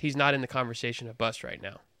touchdowns, he's not in the conversation of bust right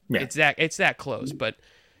now. Yeah. It's that close. But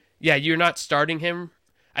yeah, you're not starting him.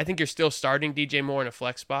 I think you're still starting DJ Moore in a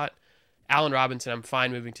flex spot. Allen Robinson, I'm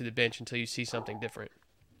fine moving to the bench until you see something different.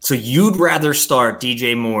 So you'd rather start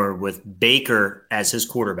DJ Moore with Baker as his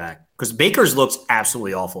quarterback? Because Baker's looks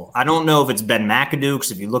absolutely awful. I don't know if it's Ben McAdoo,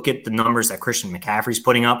 because if you look at the numbers that Christian McCaffrey's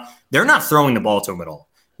putting up, they're not throwing the ball to him at all,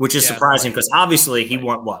 which is surprising because obviously he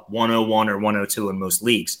went, 101 or 102 in most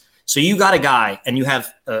leagues. So you got a guy, and you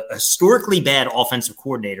have a historically bad offensive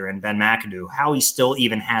coordinator in Ben McAdoo. How he still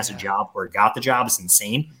even has a job or got the job is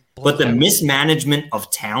insane. But the mismanagement of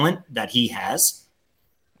talent that he has,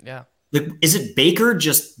 is it Baker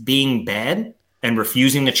just being bad and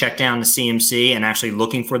refusing to check down the CMC and actually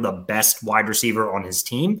looking for the best wide receiver on his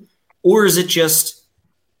team? Or is it just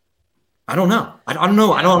I don't know. I don't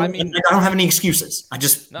know. I don't have any excuses.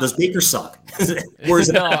 Does Baker suck? Where's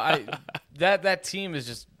that team is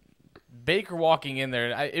just Baker walking in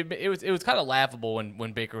there. It was kind of laughable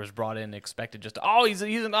when Baker was brought in, expected just he's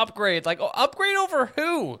an upgrade. It's like, upgrade over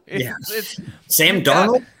who? It's Sam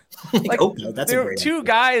Darnold. Okay, that's there were two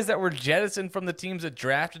guys that were jettisoned from the teams that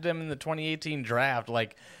drafted him in the 2018 draft.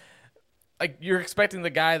 Like you're expecting the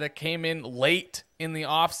guy that came in late in the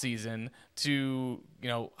offseason to,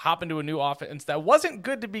 hop into a new offense that wasn't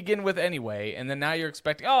good to begin with anyway, and then now you're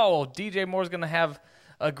expecting, DJ Moore's going to have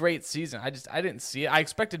a great season. I didn't see it. I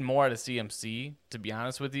expected more out of CMC, to be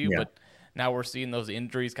honest with you, but now we're seeing those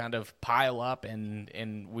injuries kind of pile up,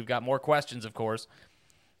 and we've got more questions, of course.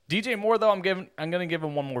 DJ Moore, though, I'm going to give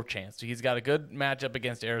him one more chance. He's got a good matchup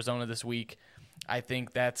against Arizona this week. I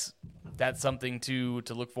think that's something to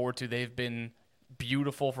look forward to. They've been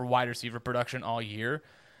beautiful for wide receiver production all year.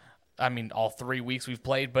 I mean, all 3 weeks we've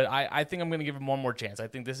played, but I think I'm going to give him one more chance. I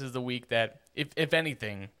think this is the week that, if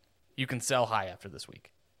anything, you can sell high after this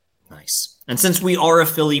week. Nice. And since we are a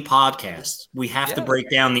Philly podcast, we have to break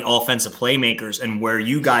down the offensive playmakers and where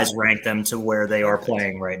you guys rank them to where they are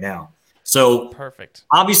playing right now. So perfect.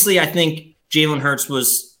 Obviously, I think Jalen Hurts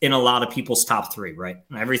was in a lot of people's top 3, right?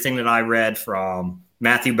 Everything that I read, from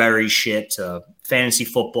Matthew Berry's shit to fantasy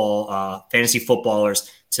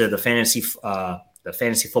footballers to the fantasy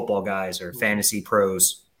football guys or fantasy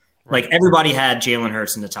pros, like everybody had Jalen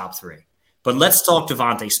Hurts in the top 3. But let's talk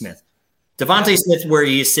DeVonta Smith. DeVonta Smith, where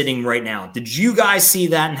he is sitting right now. Did you guys see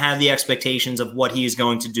that and have the expectations of what he is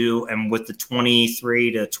going to do, and with the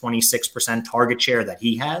 23 to 26% target share that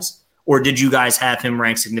he has? Or did you guys have him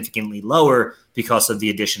ranked significantly lower because of the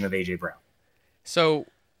addition of A.J. Brown? So,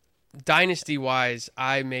 dynasty-wise,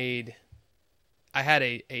 I had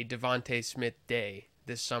a DeVonta Smith day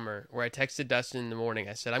this summer where I texted Dustin in the morning.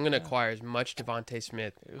 I said, I'm going to acquire as much DeVonta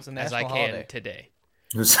Smith as I can today.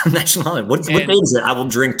 It was a national holiday. What day is it? I will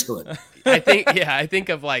drink to it. I think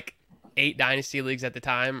of like 8 dynasty leagues at the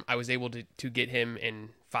time. I was able to get him in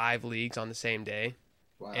 5 leagues on the same day.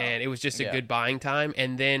 Wow. And it was just a good buying time.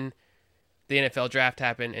 And then the NFL draft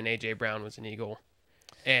happened, and A.J. Brown was an Eagle.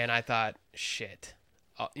 And I thought, shit,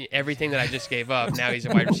 everything that I just gave up, now he's a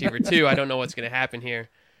wide receiver too. I don't know what's going to happen here.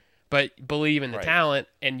 But believe in the talent,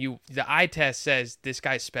 and the eye test says this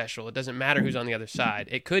guy's special. It doesn't matter who's on the other side.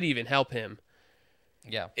 It could even help him.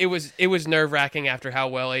 Yeah. It was nerve-wracking after how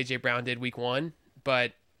well A.J. Brown did week 1.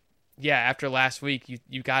 But, yeah, after last week,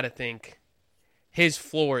 you got to think his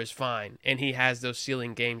floor is fine, and he has those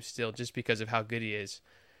ceiling games still just because of how good he is.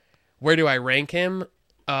 Where do I rank him?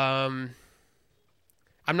 I'm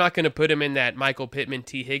not going to put him in that Michael Pittman,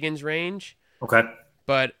 T. Higgins range. Okay.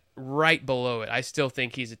 But right below it, I still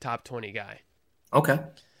think he's a top 20 guy. Okay.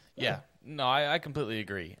 Yeah. No, I completely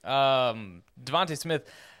agree. DeVonta Smith,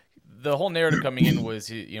 the whole narrative coming in was,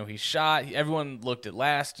 he shot. Everyone looked at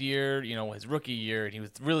last year, his rookie year, and he was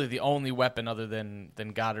really the only weapon other than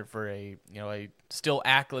Goddard for a still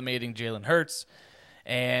acclimating Jalen Hurts.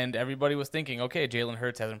 And everybody was thinking, okay, Jalen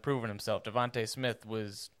Hurts hasn't proven himself. DeVonta Smith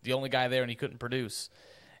was the only guy there, and he couldn't produce.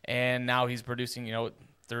 And now he's producing,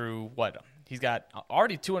 through what? He's got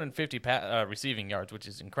already 250 receiving yards, which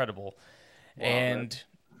is incredible. Wow, and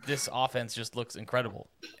this offense just looks incredible.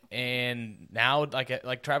 And now,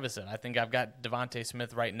 like Travis said, I think I've got DeVonta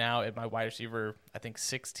Smith right now at my wide receiver, I think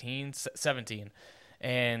 17.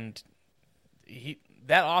 And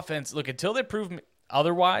that offense, look, until they prove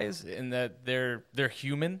otherwise, in that they're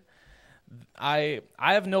human, I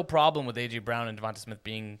have no problem with A.J. Brown and DeVonta Smith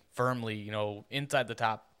being firmly, inside the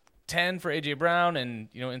top 10 for A.J. Brown and,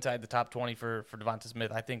 inside the top 20 for DeVonta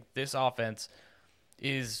Smith. I think this offense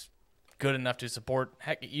is good enough to support,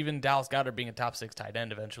 heck, even Dallas Goedert being a top 6 tight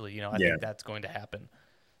end eventually. I think that's going to happen.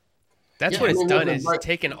 That's what it's done, is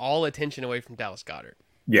taken all attention away from Dallas Goedert.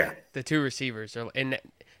 Yeah. The 2 receivers. And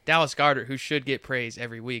Dallas Goedert, who should get praise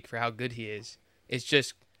every week for how good he is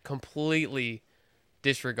just completely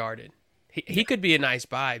disregarded. He could be a nice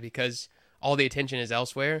buy because all the attention is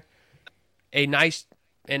elsewhere. A nice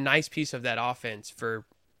piece of that offense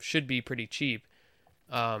should be pretty cheap.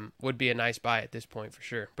 Would be a nice buy at this point for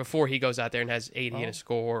sure. Before he goes out there and has 80 and a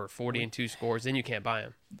score or 40 and 2 scores, then you can't buy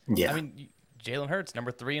him. Yeah. I mean, Jalen Hurts,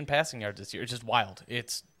 number 3 in passing yards this year. It's just wild.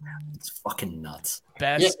 It's fucking nuts.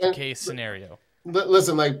 Best case scenario.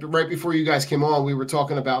 Listen, right before you guys came on, we were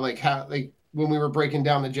talking about how when we were breaking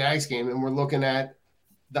down the Jags game and we're looking at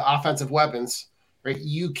the offensive weapons, right?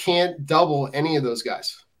 You can't double any of those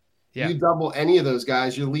guys. Yeah. You double any of those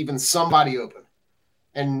guys, you're leaving somebody open.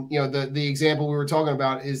 And, the example we were talking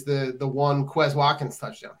about is the one Quez Watkins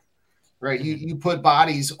touchdown, right? Mm-hmm. You put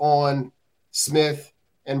bodies on Smith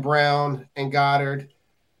and Brown and Goddard.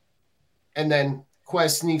 and then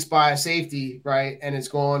Quez sneaks by a safety, right, and it's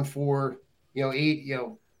going for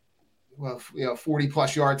 40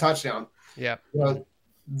 plus yard touchdown. Yeah.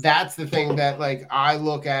 That's the thing that like I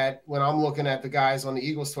look at when I'm looking at the guys on the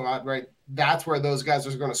Eagles squad, right? That's where those guys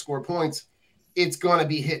are going to score points. It's going to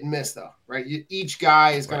be hit and miss though, right? Each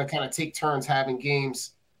guy is going to kind of take turns having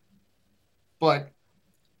games. But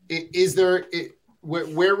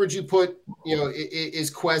where would you put,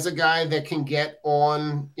 is Quez a guy that can get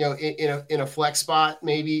on, in a flex spot,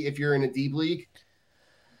 maybe if you're in a deep league?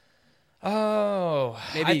 Oh,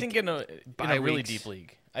 Maybe I think in a really weeks. deep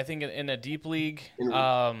league. I think in a deep league,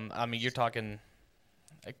 I mean, you're talking.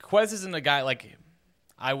 Quez isn't a guy like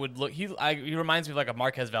I would look. He reminds me of like a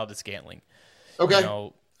Marquez Valdes-Scantling. Okay.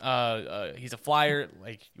 He's a flyer.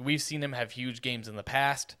 Like we've seen him have huge games in the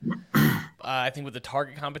past. I think with the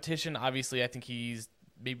target competition, obviously, I think he's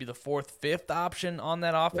maybe the 4th, 5th option on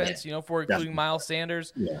that offense. If we're including Miles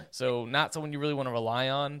Sanders. Yeah. So not someone you really want to rely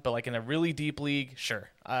on, but like in a really deep league, sure.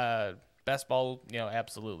 Best ball,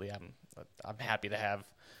 absolutely. I'm happy to have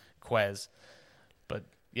Quez, but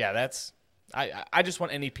yeah, that's I just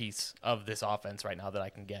want any piece of this offense right now that I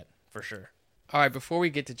can get for sure. All right, before we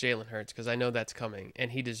get to Jalen Hurts, because I know that's coming,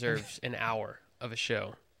 and he deserves an hour of a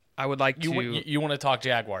show, I would like to... You want to talk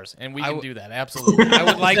Jaguars, and we can do that, absolutely. I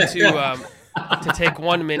would like to take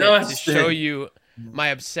 1 minute to show you my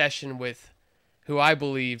obsession with who I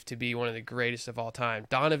believe to be one of the greatest of all time,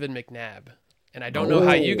 Donovan McNabb. And I don't know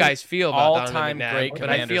how you guys feel about Donovan McNabb, but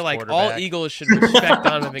I feel like all Eagles should respect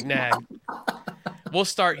Donovan McNabb. We'll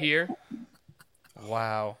start here.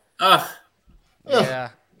 Wow.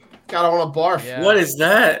 Yeah. God, I want to barf. Yeah. What is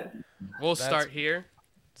that? We'll start here.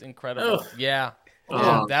 It's incredible. Yeah.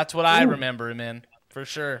 That's what I remember him in, for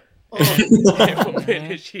sure. We'll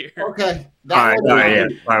finish here. Okay. All right,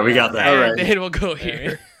 we got that. All All right. right. Then we'll go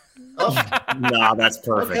here. No, that's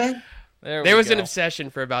perfect. Okay. There was an obsession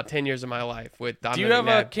for about 10 years of my life with Donovan Do you have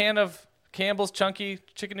McNabb. a can of Campbell's Chunky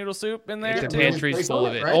chicken noodle soup in there? The too? pantry's full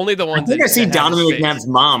of it. Right? Only the ones I think I see that have Donovan his face. McNabb's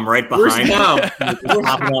mom right Where's behind Mom?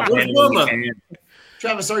 Mama?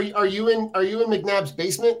 Travis, are you in McNabb's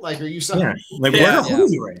basement? Like, are you something? Yeah. Like, where the hell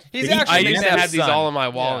is he right? He's Did he actually I used to McNabb's have these son. all on my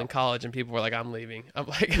wall Yeah. in college, and people were like, "I'm leaving." I'm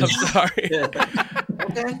like, "I'm sorry."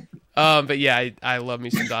 Okay. But yeah, I love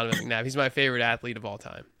me some Donovan McNabb. He's my favorite athlete of all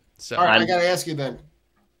time. So All right, I got to ask you then.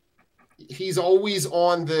 He's always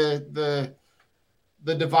on the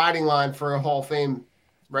dividing line for a Hall of Fame,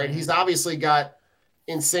 right? He's obviously got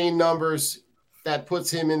insane numbers that puts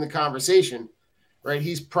him in the conversation, right?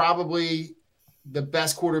 He's probably the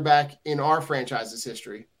best quarterback in our franchise's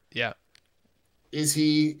history. yeah, Is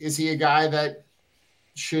he a guy that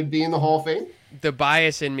should be in the Hall of Fame? the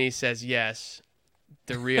bias in me says yes.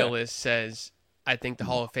 The realist says I think the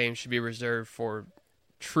Hall of Fame should be reserved for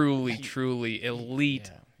truly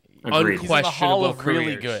elite, Agreed. He's in the Hall unquestionable of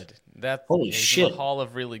really careers. good. Holy he's shit. In the Hall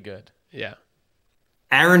of really good. Yeah.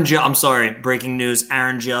 I'm sorry, breaking news.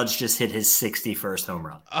 Aaron Judge just hit his 61st home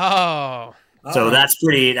run. Oh, So that's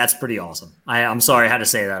pretty awesome. I'm sorry I had to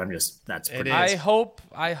say that. That's pretty is.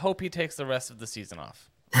 I hope he takes the rest of the season off.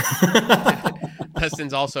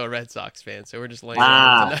 Dustin's also a Red Sox fan, so we're just laying it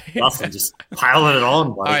on tonight. Dustin just piling it on.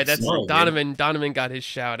 Buddy. All right, that's Sorry, Donovan. Donovan got his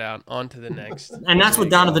shout out. On to the next. And that's what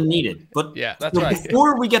Donovan needed. But Yeah, That's right.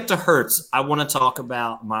 before we get to Hurts, I want to talk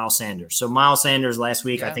about Miles Sanders. So Miles Sanders last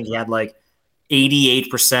week, I think he had like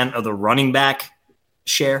 88% of the running back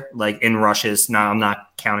share, like in rushes. Now I'm not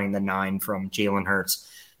counting the 9 from Jalen Hurts.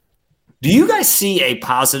 Do you guys see a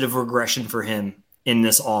positive regression for him in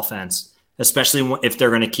this offense, especially if they're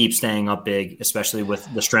going to keep staying up big, especially with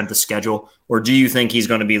the strength of schedule? Or do you think he's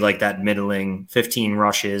going to be like that middling 15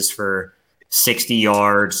 rushes for 60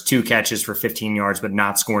 yards, 2 catches for 15 yards, but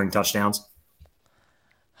not scoring touchdowns?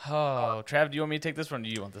 Oh, Trav, do you want me to take this one or do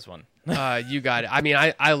you want this one? You got it. I mean,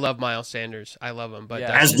 I love Miles Sanders. I love him, but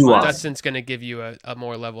Yeah. As do I. Dustin's going to give you a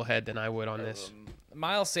more level head than I would on this.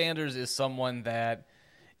 Miles Sanders is someone that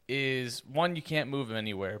is, one, you can't move him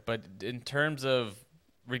anywhere, but in terms of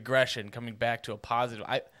regression, coming back to a positive,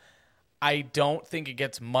 I don't think it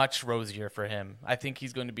gets much rosier for him. I think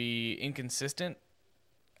he's going to be inconsistent.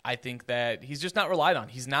 I think that he's just not relied on.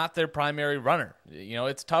 He's not their primary runner. You know,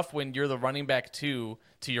 it's tough when you're the running back to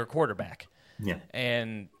your quarterback. Yeah.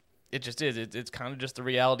 And it just is. It's kind of just the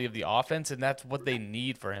reality of the offense, and that's what they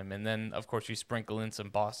need for him. And then, of course, you sprinkle in some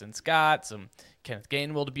Boston Scott, some Kenneth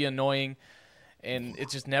Gainwell to be annoying. And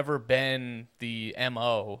it's just never been the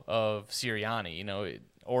MO of Sirianni, you know,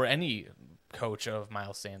 or any coach of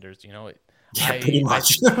Miles Sanders, you know. Pretty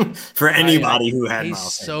much. For anybody who had He's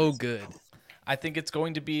Miles so Sanders. good. I think it's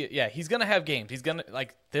going to be, he's going to have games. He's going to,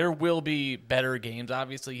 there will be better games.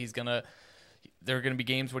 Obviously, he's going to, there are going to be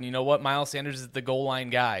games when, you know what, Miles Sanders is the goal line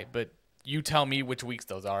guy, but you tell me which weeks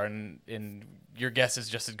those are, and your guess is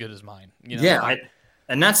just as good as mine. You know? Yeah,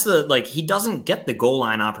 and that's he doesn't get the goal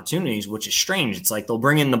line opportunities, which is strange. It's like they'll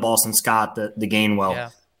bring in the Boston Scott, the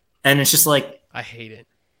Gainwell, and it's just like I hate it.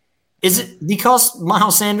 Is it because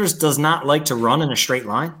Miles Sanders does not like to run in a straight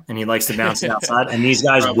line and he likes to bounce it outside, and these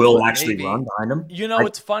guys will actually run behind him? You know,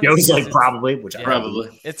 it's funny. Joe's like probably,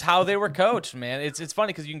 It's how they were coached, man. It's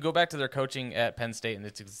funny because you can go back to their coaching at Penn State, and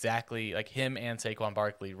it's exactly like him and Saquon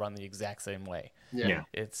Barkley run the exact same way. Yeah.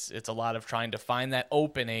 It's a lot of trying to find that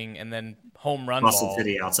opening and then home run muscle ball. to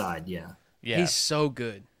the outside. Yeah. He's so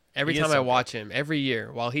good. Every time I watch him, every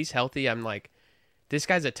year while he's healthy, I'm like, this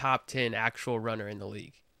guy's a top 10 actual runner in the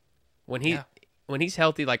league. When he's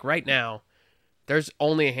healthy, like right now, there's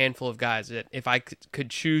only a handful of guys that if I could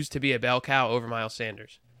choose to be a bell cow over Miles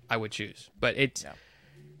Sanders, I would choose. But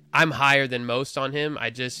I'm higher than most on him. I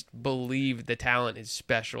just believe the talent is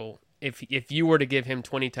special. If you were to give him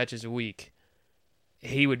 20 touches a week,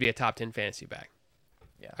 he would be a top 10 fantasy back.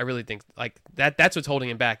 Yeah, I really think like that. That's what's holding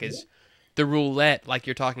him back is the roulette, like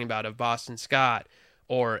you're talking about, of Boston Scott,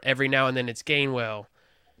 or every now and then it's Gainwell.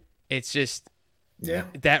 It's just. Yeah,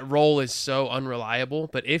 that role is so unreliable.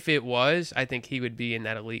 But if it was, I think he would be in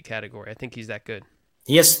that elite category. I think he's that good.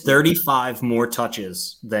 He has 35 more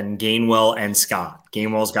touches than Gainwell and Scott.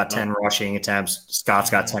 Gainwell's got 10 rushing attempts.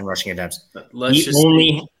 Scott's got 10 rushing attempts.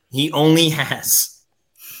 He only has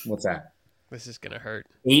what's that? This is gonna hurt.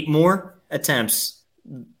 8 more attempts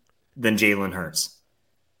than Jalen Hurts.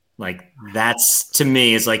 Like that's to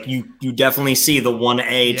me is like you definitely see the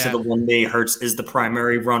 1A to the 1B. Hurts is the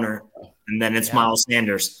primary runner. And then it's Miles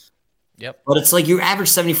Sanders. Yep. But it's like you average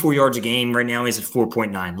 74 yards a game. Right now he's at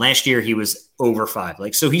 4.9. Last year he was over 5.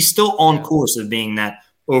 Like so he's still on course of being that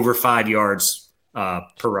over 5 yards per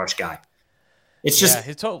rush guy. It's just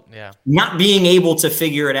not being able to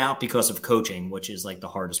figure it out because of coaching, which is like the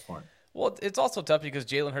hardest part. Well, it's also tough because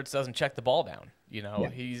Jalen Hurts doesn't check the ball down. You know,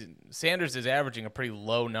 Sanders is averaging a pretty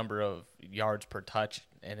low number of yards per touch,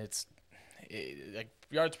 and it's like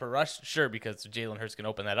yards per rush, sure, because Jalen Hurts can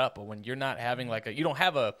open that up. But when you're not having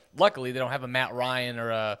luckily they don't have a Matt Ryan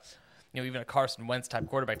or even a Carson Wentz type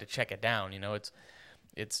quarterback to check it down. You know,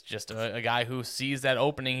 it's just a guy who sees that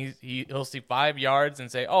opening. He'll see 5 yards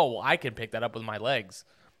and say, "Oh, well, I can pick that up with my legs,"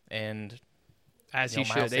 and as he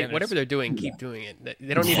should. Whatever they're doing, keep doing it.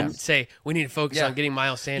 They don't need to say we need to focus on getting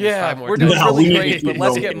Miles Sanders 5 more. We're doing really great, but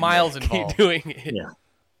let's get Miles involved. Keep doing it. Yeah.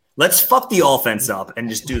 Let's fuck the offense up and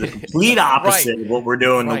just do the complete opposite of what we're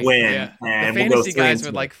doing to win. Yeah. And the we'll fantasy guys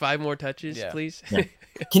with like 5 more touches, please. Yeah.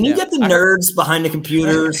 Can you get the nerds behind the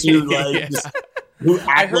computers who who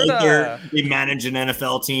act like they manage an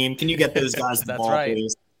NFL team? Can you get those guys the ball,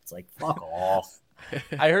 please? It's like, fuck off.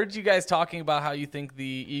 I heard you guys talking about how you think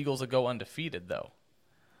the Eagles will go undefeated, though.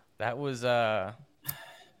 That was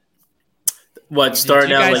what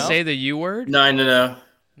started out. Did you guys say the U word? 9-0.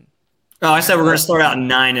 Oh, I said we're going to start out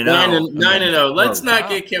 9-0. 9-0. Let's not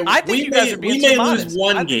get carried. I think you guys are being we may too modest. lose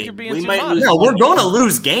one game. We might lose. No, we're going to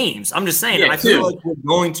lose games. I'm just saying. I feel like we're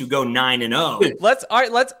going to go 9-0. Let's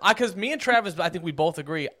because me and Travis, I think we both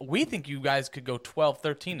agree. We think you guys could go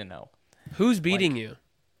 12-13-0. Who's beating you?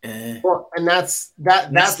 Well, and that's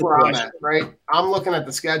where I'm at, right? I'm looking at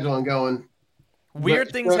the schedule and going.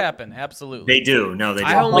 Weird things happen. Absolutely, they do. No, they do.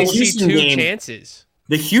 I only see 2 chances.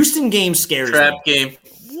 The Houston game scares Trap me. Game.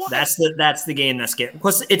 What? That's the game that scares.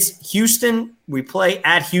 Plus, it's Houston. We play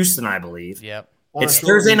at Houston, I believe. Yep. It's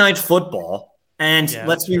Thursday night football, and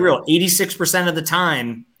let's be real. 86% of the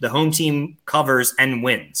time, the home team covers and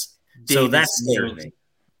wins. So that's scares me.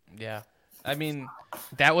 Yeah, I mean,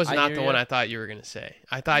 that was not the one I thought you were going to say.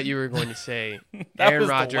 I thought you were going to say Aaron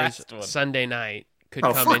Rodgers Sunday night could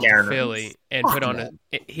come into Philly and put on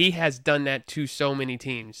he has done that to so many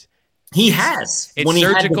teams. He has. It's when he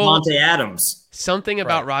surgical. had Devontae Adams. Something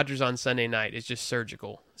about Rodgers on Sunday night is just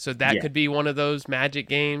surgical. So that could be one of those magic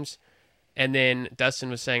games. And then Dustin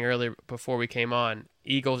was saying earlier before we came on,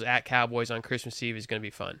 Eagles at Cowboys on Christmas Eve is going to be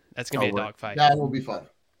fun. That's going to be a dogfight. That will be fun.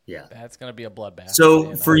 Yeah. That's going to be a bloodbath.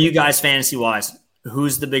 So for you guys, fantasy-wise,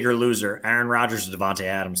 who's the bigger loser, Aaron Rodgers or Devontae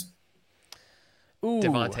Adams? Ooh.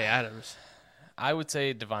 Devontae Adams. I would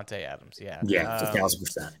say Devontae Adams, yeah. Yeah,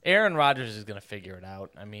 1,000%. Aaron Rodgers is going to figure it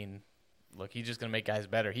out. I mean, look, he's just going to make guys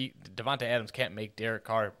better. Devontae Adams can't make Derek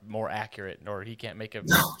Carr more accurate, or he can't make him.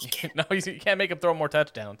 He can't make him throw more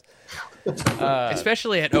touchdowns.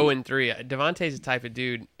 Especially at 0-3, Devontae's the type of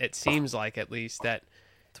dude. It seems like at least that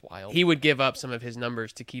it's wild. He would give up some of his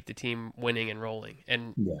numbers to keep the team winning and rolling,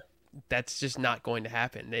 and that's just not going to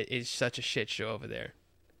happen. It is such a shit show over there.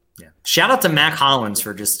 Yeah. Shout out to Mac Hollins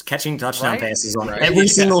for just catching touchdown Right? passes on Right. every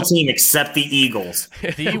single team except the Eagles.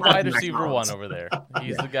 The wide receiver one over there.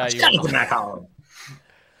 He's the guy you Shout out want. to Mac Hollins.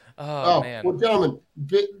 Oh, man. Well, gentlemen,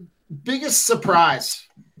 biggest surprise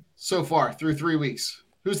so far through 3 weeks.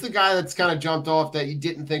 Who's the guy that's kind of jumped off that you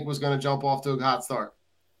didn't think was going to jump off to a hot start?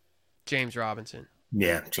 James Robinson.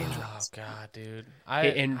 Yeah, James Oh, Robinson. God, dude.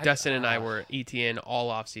 Dustin and I were ETN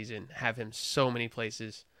all offseason, have him so many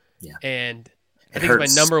places. Yeah. And I It think he's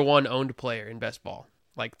hurts. my number one owned player in best ball.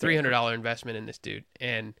 Like $300 investment in this dude.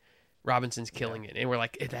 And Robinson's killing it. And we're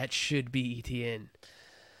like, that should be ETN.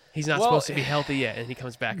 He's not supposed to be healthy yet. And he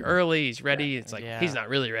comes back early. He's ready. It's like, he's not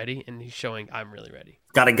really ready. And he's showing I'm really ready.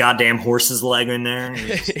 Got a goddamn horse's leg in there.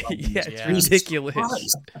 Yeah, it's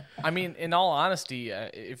ridiculous. I mean, in all honesty,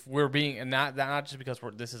 if we're being, and not just because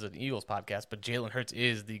this is an Eagles podcast, but Jalen Hurts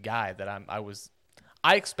is the guy that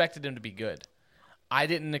I expected him to be good. I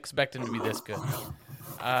didn't expect him to be this good.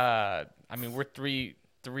 I mean, we're three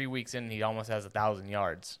weeks in, he almost has 1,000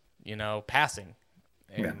 yards, passing,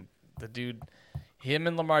 and the dude, him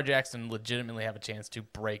and Lamar Jackson legitimately have a chance to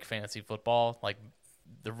break fantasy football, like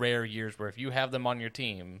the rare years where if you have them on your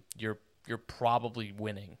team, you're probably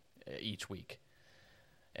winning each week.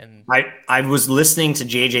 And I was listening to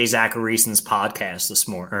JJ Zacharyason's podcast this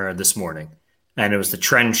morning, and it was the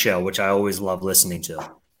Trend Show, which I always love listening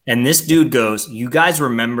to. And this dude goes, you guys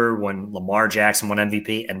remember when Lamar Jackson won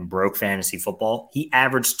MVP and broke fantasy football? He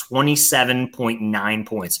averaged 27.9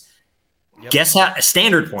 points. Yep. Guess how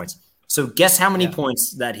standard points. So guess how many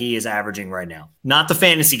points that he is averaging right now? Not the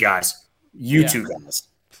fantasy guys, you two guys.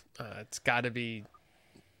 It's got to be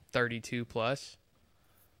 32 plus.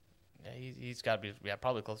 Yeah, he's got to be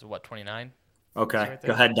probably close to 29. Okay, right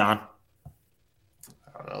go ahead, Don.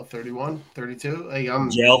 I don't know, 31, 32. Hey,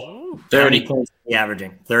 I'm Joe, 30 points he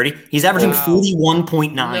averaging. 30. He's averaging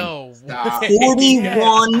 41.9. No,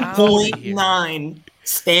 41.9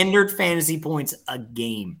 standard fantasy points a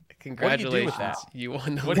game. Congratulations, that? you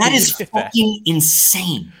won. That is fucking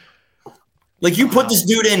insane. Like, you put this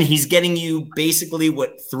dude in, he's getting you basically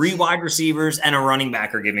what 3 wide receivers and a running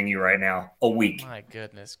back are giving you right now a week. My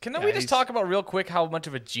goodness. Can we just talk about real quick how much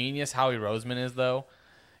of a genius Howie Roseman is, though?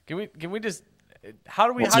 Can we just how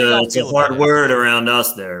do we? It's how do y'all a feel hard about word around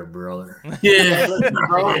us there, brother. Yeah.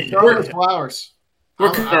 throw his flowers.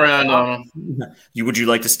 We're coming around on him. Would you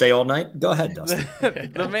like to stay all night? Go ahead, Dustin.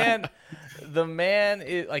 the man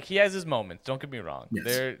is like, he has his moments. Don't get me wrong.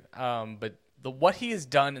 Yes. But what he has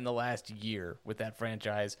done in the last year with that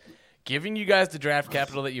franchise, giving you guys the draft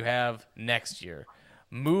capital that you have next year,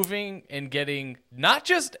 moving and getting not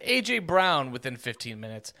just A.J. Brown within 15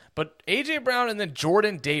 minutes, but A.J. Brown and then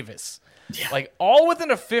Jordan Davis. Yeah. Like, all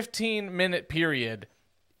within a 15-minute period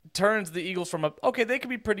turns the Eagles from they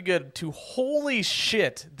could be pretty good to holy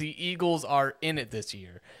shit, the Eagles are in it this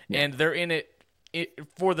year. Yeah. And they're in it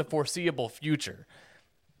for the foreseeable future.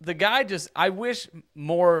 The guy I wish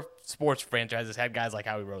more sports franchises had guys like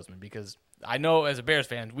Howie Roseman, because I know as a Bears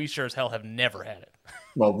fan, we sure as hell have never had it.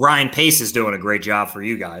 Well, Ryan Pace is doing a great job for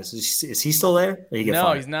you guys. Is he still there?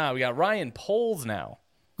 No, he's not. We got Ryan Poles now.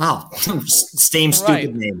 Oh, same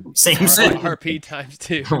stupid name. Same RP times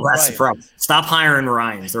 2. That's the problem. Stop hiring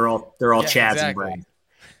Ryans. They're all Chads and Brad.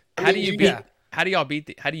 How do you beat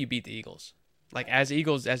the Eagles? Like, as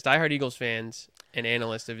diehard Eagles fans and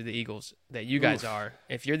analysts of the Eagles that you guys are,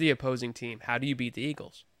 if you're the opposing team, how do you beat the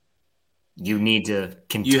Eagles? You need to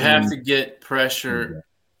continue. You have to get pressure,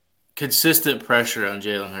 consistent pressure on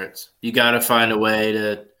Jalen Hurts. You got to find a way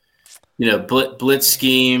to, blitz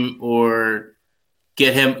scheme or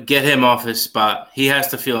get him off his spot. He has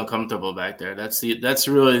to feel uncomfortable back there. That's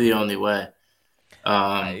really the only way.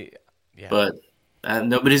 But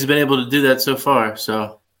nobody's been able to do that so far.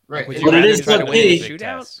 So right, but it is Doug P.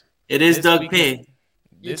 It is Doug P.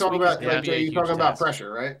 You talk about you're talking about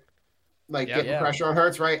pressure, right? Like getting pressure on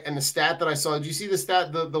Hurts, right? And the stat that I saw, did you see the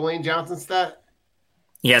stat, the Lane Johnson stat?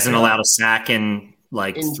 He hasn't allowed a sack in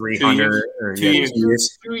 300 or 2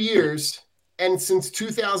 years. 2 years. And since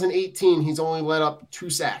 2018, he's only let up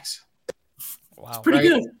 2 sacks. Wow. It's pretty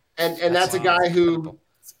good. And that's a guy who,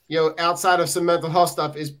 outside of some mental health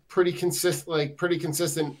stuff, is pretty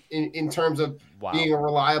consistent in terms of being a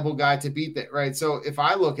reliable guy to beat that, right? So if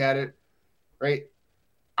I look at it, right,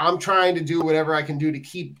 I'm trying to do whatever I can do to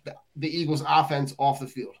keep the Eagles' offense off the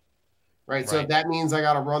field, right? So if that means I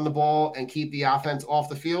got to run the ball and keep the offense off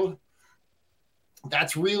the field,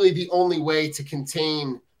 that's really the only way to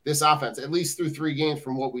contain this offense, at least through 3 games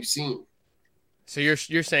from what we've seen. So you're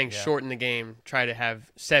saying shorten the game, try to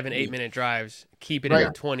have 7-8 minute drives, keep it in the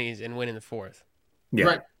 20s, and win in the 4th. Yeah.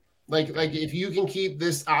 Right. Like if you can keep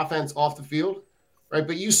this offense off the field, right?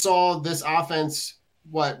 But you saw this offense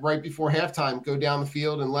right before halftime, go down the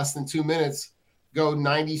field in less than 2 minutes, go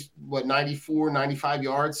 94, 95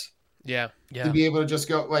 yards. Yeah. To be able to just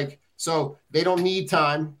go so they don't need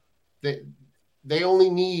time. They only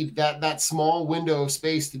need that small window of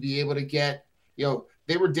space to be able to get,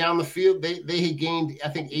 they were down the field. They had gained, I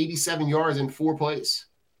think, 87 yards in 4 plays.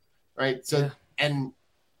 Right. So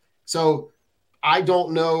I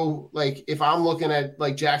don't know, if I'm looking at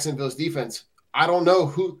Jacksonville's defense, I don't know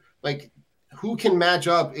who can match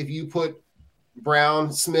up if you put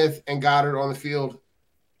Brown, Smith, and Goddard on the field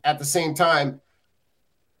at the same time.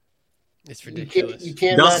 It's ridiculous. You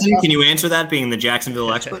can't Dustin, can you answer that, being the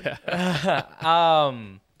Jacksonville expert?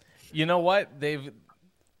 You know what? The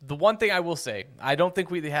one thing I will say, I don't think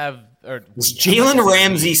we have. Is Jalen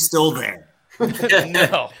Ramsey still there?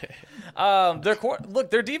 No.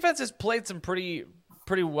 Their defense has played pretty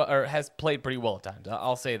well, or has played pretty well at times.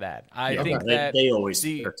 I'll say that. I think that they always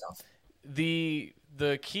are tough.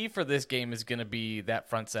 The key for this game is going to be that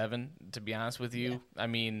front seven, to be honest with you. I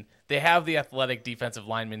mean, they have the athletic defensive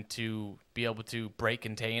linemen to be able to break,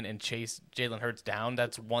 contain, and chase Jalen Hurts down.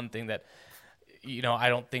 That's one thing that, I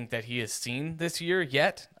don't think that he has seen this year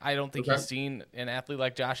yet. I don't think he's seen an athlete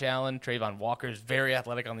like Josh Allen. Trayvon Walker is very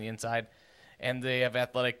athletic on the inside, and they have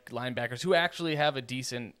athletic linebackers who actually have a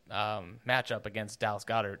decent matchup against Dallas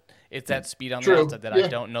Goedert. It's that speed on the outside that I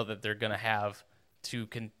don't know that they're going to have to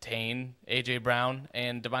contain A.J. Brown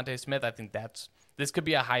and Devontae Smith. I think this could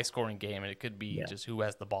be a high-scoring game, and it could be just who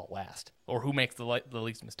has the ball last or who makes the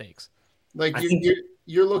least mistakes.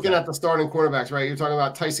 You're looking at the starting quarterbacks, right? You're talking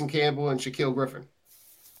about Tyson Campbell and Shaquille Griffin.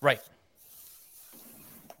 Right.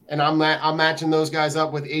 And I'm matching those guys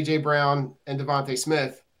up with A.J. Brown and Devontae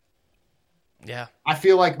Smith. Yeah. I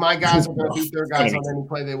feel like my guys are going to beat their guys on any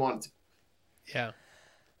play they want to. Yeah.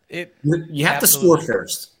 You have to score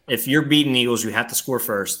first. If you're beating Eagles, you have to score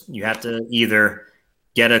first. You have to either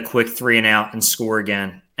get a quick 3-and-out and score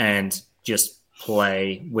again and just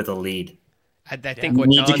play with a lead. I think what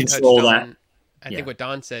Don touched on, I think what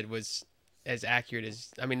Don said was as accurate as,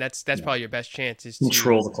 that's probably your best chance is to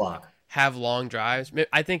control the clock, have long drives.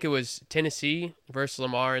 I think it was Tennessee versus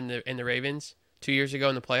Lamar in the Ravens 2 years ago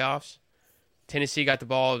in the playoffs. Tennessee got the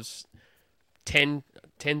ball, it was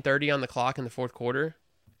 10:30 on the clock in the fourth quarter,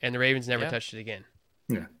 and the Ravens never touched it again.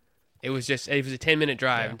 Yeah. It was a 10-minute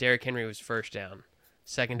drive, and Derrick Henry was first down.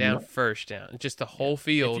 Second down, first down. Just the whole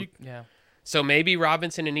field. So maybe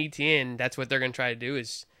Robinson and Etienne, that's what they're going to try to do,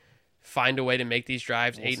 is find a way to make these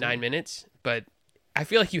drives 8-9 minutes. But I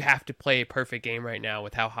feel like you have to play a perfect game right now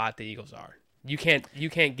with how hot the Eagles are. You can't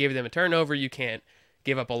give them a turnover. You can't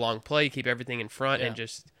give up a long play. Keep everything in front and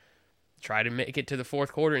just try to make it to the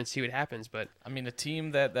fourth quarter and see what happens. But a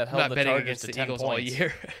team that held the Chargers against to the 10 Eagles points, all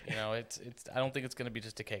year. it's I don't think it's going to be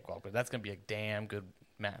just a cakewalk, but that's going to be a damn good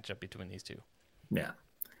matchup between these two. Yeah.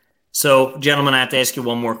 So, gentlemen, I have to ask you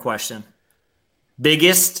one more question.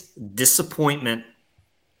 Biggest disappointment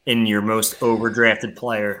in your most overdrafted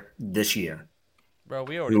player this year? Bro,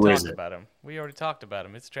 we already talked about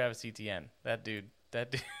him. It's Travis Etienne. That dude.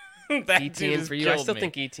 that Etienne for you. I still me.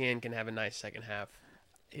 think Etienne can have a nice second half.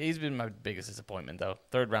 He's been my biggest disappointment, though.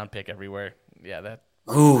 3rd-round pick everywhere. Yeah, that.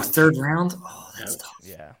 Ooh, 3rd round? Oh, that's tough.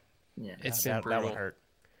 Yeah. It's been brutal. That would hurt.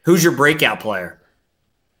 Who's your breakout player?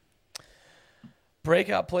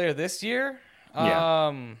 Breakout player this year?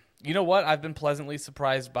 Yeah. You know what? I've been pleasantly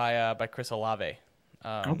surprised by Chris Olave.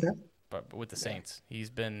 Okay. But with the Saints, he's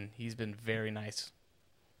been very nice.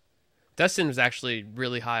 Dustin was actually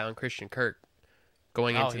really high on Christian Kirk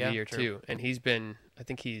going into the year too, and he's been. I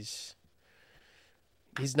think he's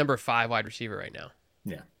number 5 wide receiver right now.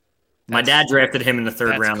 Yeah. My dad drafted him in the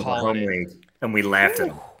 3rd round of the home league, and we laughed at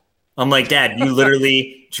him. I'm like, Dad, you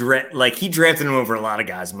literally he drafted him over a lot of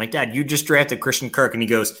guys. I'm like, Dad, you just drafted Christian Kirk, and he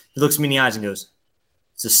looks me in the eyes and goes,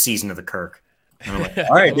 "It's a season of the Kirk." And I'm like,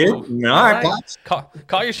 all right, dude. All right, Pops.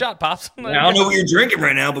 Call your shot, Pops. I don't know what you're drinking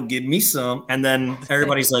right now, but give me some. And then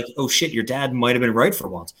everybody's like, oh, shit, your dad might have been right for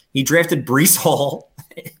once. He drafted Breece Hall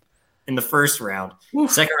in the 1st round.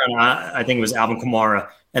 2nd round, I think it was Alvin Kamara.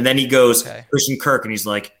 And then he goes, Christian Kirk, and he's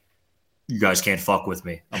like, you guys can't fuck with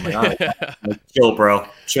me. I'm like, all right, chill, bro.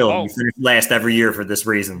 Chill. You finish last every year for this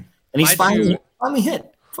reason. And he's finally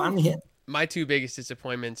hit. My 2 biggest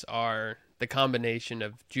disappointments are the combination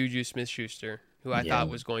of Juju Smith-Schuster, who I thought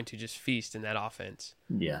was going to just feast in that offense.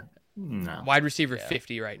 Yeah. No. Wide receiver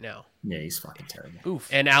 50 right now. Yeah, he's fucking terrible. Oof.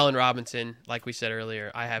 And Allen Robinson, like we said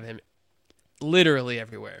earlier, I have him literally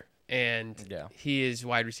everywhere. And he is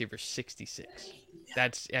wide receiver 66.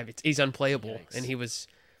 He's unplayable. Yikes. And he was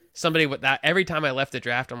somebody with that. Every time I left the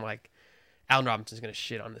draft, I'm like, Allen Robinson's going to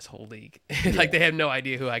shit on this whole league. Like, they have no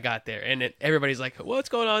idea who I got there. And everybody's like, what's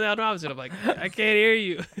going on with Allen Robinson? I'm like, I can't hear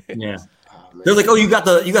you. Yeah. They're like, oh, you got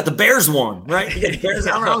the Bears one, right? You got the Bears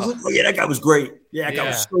Allen Robinson? Oh, yeah, that guy was great. Yeah, that guy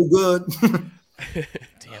was so good.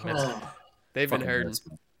 Damn it. They've been hurting.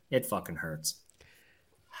 It fucking hurts.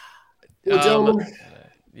 Well, gentlemen,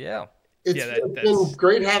 it's been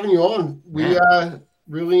great having you on. We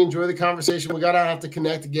really enjoy the conversation. We got to have to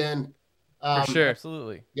connect again. For sure.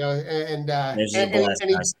 Absolutely. Yeah, and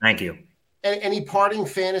thank you. Any parting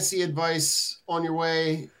fantasy advice on your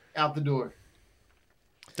way out the door?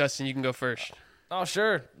 Dustin, you can go first. Oh,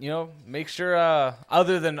 sure. Make sure,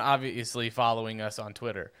 other than obviously following us on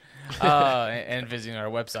Twitter and visiting our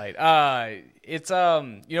website, it's,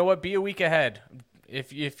 be a week ahead.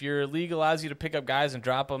 If your league allows you to pick up guys and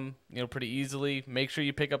drop them, pretty easily, make sure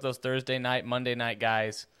you pick up those Thursday night, Monday night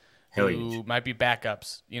guys who might be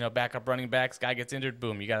backups. Backup running backs, guy gets injured,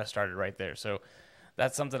 boom, you got to start it right there. So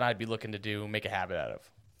that's something I'd be looking to do, make a habit out of.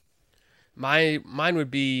 Mine would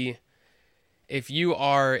be, if you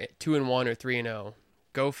are 2-1 or 3-0,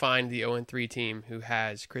 go find the 0-3 team who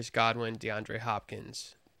has Chris Godwin, DeAndre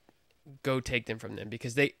Hopkins. Go take them from them,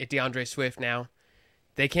 because DeAndre Swift now,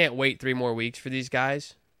 they can't wait 3 more weeks for these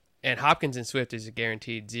guys. And Hopkins and Swift is a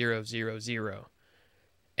guaranteed 0-0-0.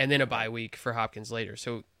 And then a bye week for Hopkins later.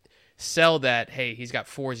 So sell that, hey, he's got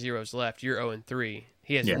 4 zeros left. You're 0-3.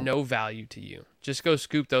 He has no value to you. Just go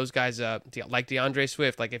scoop those guys up. Like DeAndre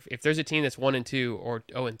Swift, like if there's a team that's 1-2 or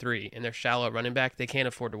 0-3 and they're shallow at running back, they can't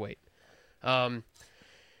afford to wait. And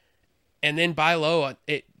then buy low.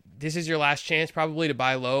 This is your last chance probably to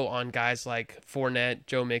buy low on guys like Fournette,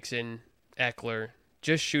 Joe Mixon, Eckler.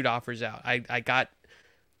 Just shoot offers out. I got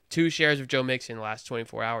 2 shares of Joe Mixon in the last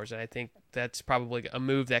 24 hours, and I think that's probably a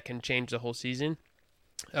move that can change the whole season.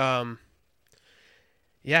 And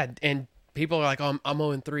people are like, oh, I'm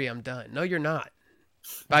 0-3, I'm done. No, you're not.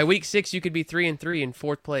 By week 6, you could be 3-3 in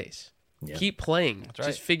 4th place. Yeah. Keep playing. That's right.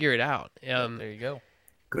 Just figure it out. There you go.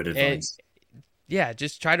 Good advice.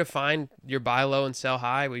 Just try to find your buy low and sell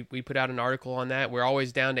high. We put out an article on that. We're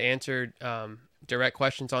always down to answer direct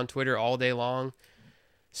questions on Twitter all day long.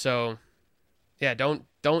 So, don't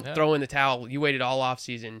throw in the towel. You waited all off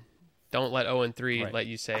season. Don't let 0-3 let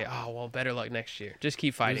you say, oh, well, better luck next year. Just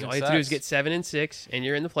keep fighting. All you have to do is get 7-6, and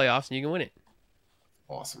you're in the playoffs, and you can win it.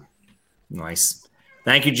 Awesome. Nice.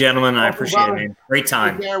 Thank you, gentlemen. I appreciate it, man. Great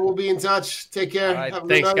time. Take care. We'll be in touch. Take care. All right.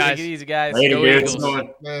 Thanks, guys. Take it easy, guys. Later, Go dudes.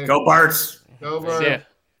 Eagles. Go Birds. Go Birds.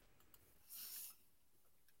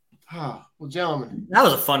 Well, gentlemen. That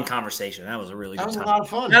was a fun conversation. That was a really good time. That was a lot of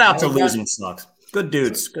fun. Shout out to Losing Sucks. Good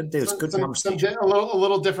dudes. Good conversation. A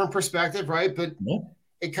little different perspective, right? But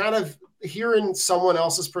it kind of, hearing someone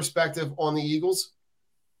else's perspective on the Eagles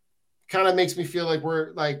kind of makes me feel like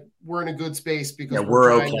we're in a good space, because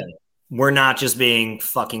we're okay. We're not just being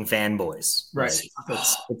fucking fanboys. Right.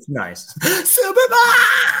 It's nice.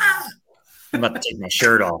 I'm about to take my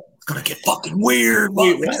shirt off. It's going to get fucking weird.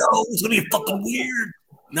 It's going to get fucking weird.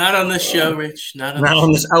 Not on this show, Rich. Not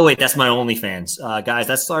on this. Oh, wait, that's my OnlyFans. Guys,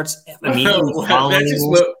 that starts immediately following at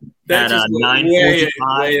 9:45.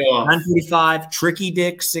 9:45, Tricky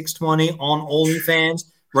Dick 620 on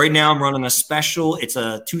OnlyFans. Right now, I'm running a special. It's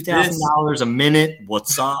a $2,000 a minute.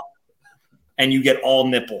 What's up? And you get all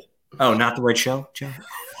nipple. Oh, not the right show, Joe?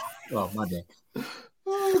 Oh, my bad.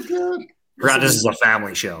 Oh, God. Forgot this is a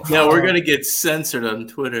family show. Yeah, we're going to get censored on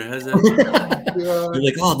Twitter. How's that? You're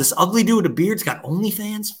like, oh, this ugly dude with a beard's got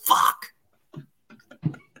OnlyFans? Fuck.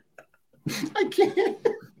 I can't.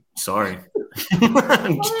 Sorry.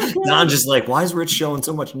 Don just like, why is Rich showing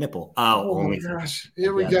so much nipple? Oh my gosh.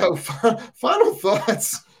 Here we go. Final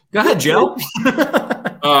thoughts. Go ahead, Joe.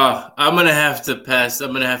 I'm going to have to pass. I'm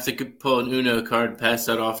going to have to pull an Uno card, pass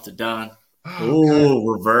that off to Don. Oh,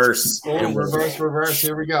 reverse. Oh, reverse.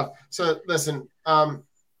 Here we go. So listen,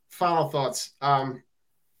 final thoughts.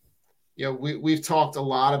 We've talked a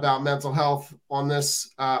lot about mental health on this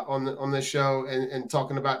on this show, and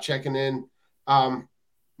talking about checking in.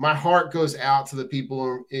 My heart goes out to the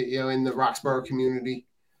people in the Roxborough community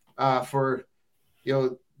for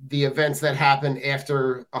the events that happen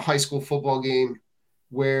after a high school football game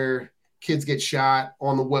where kids get shot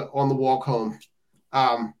on the walk home.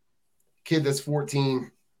 Kid that's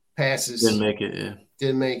 14 passes. Didn't make it. Yeah,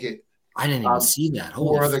 didn't make it. I didn't even see that.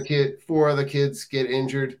 Four other kids get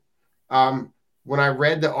injured. When I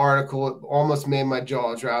read the article, it almost made my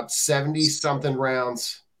jaw drop. 70-something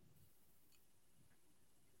rounds.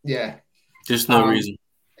 Yeah, just no reason.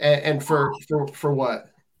 And for what?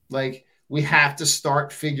 Like, we have to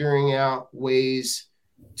start figuring out ways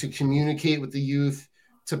to communicate with the youth,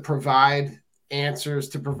 to provide answers,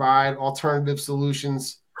 to provide alternative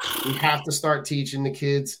solutions. We have to start teaching the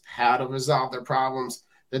kids how to resolve their problems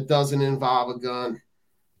that doesn't involve a gun.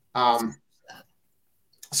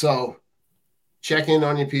 So check in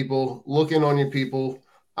on your people, look in on your people.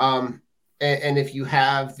 And if you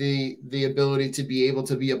have the ability to be able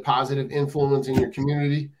to be a positive influence in your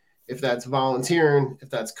community, if that's volunteering, if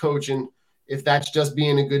that's coaching, if that's just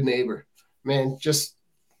being a good neighbor, man, just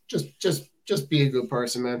be a good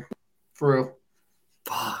person, man. For real.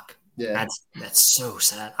 Fuck. Yeah. That's so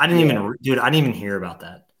sad. I didn't even hear about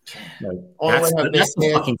that. Like, that's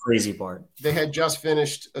the fucking crazy part. They had just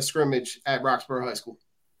finished a scrimmage at Roxborough High School,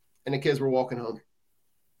 and the kids were walking home.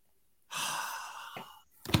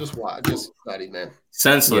 Just buddy, man.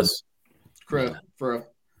 Senseless. For real.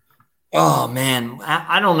 Oh man,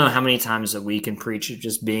 I don't know how many times that we can preach of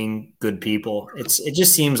just being good people. It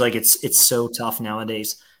just seems like it's so tough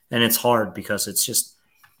nowadays, and it's hard because it's just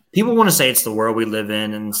people want to say it's the world we live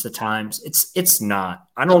in and it's the times. It's not.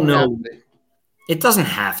 I don't know. It doesn't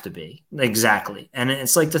have to be exactly, and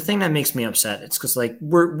it's like the thing that makes me upset. It's because like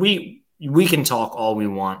we can talk all we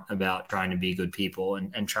want about trying to be good people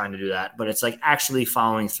and trying to do that, but it's like actually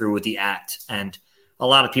following through with the act. And a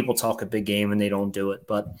lot of people talk a big game and they don't do it,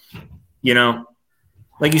 but. You know,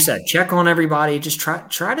 like you said, check on everybody. Just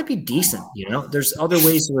try to be decent. You know, there's other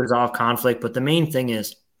ways to resolve conflict, but the main thing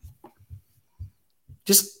is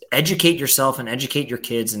just educate yourself and educate your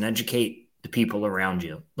kids and educate the people around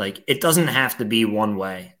you. Like, it doesn't have to be one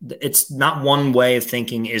way. It's not one way of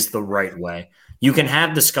thinking is the right way. You can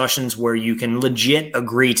have discussions where you can legit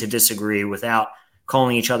agree to disagree without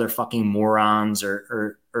calling each other fucking morons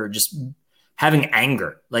or just having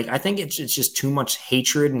anger. Like, I think it's just too much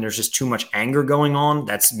hatred and there's just too much anger going on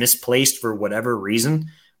that's misplaced for whatever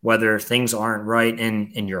reason, whether things aren't right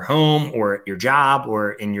in your home or at your job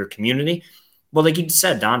or in your community. Well, like you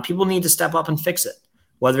said, Don, people need to step up and fix it.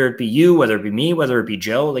 Whether it be you, whether it be me, whether it be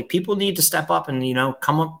Joe, like people need to step up and, you know,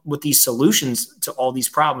 come up with these solutions to all these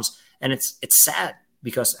problems. And it's sad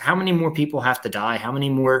because how many more people have to die? Why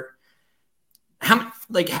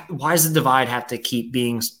does the divide have to keep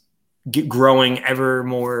growing ever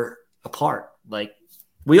more apart? Like,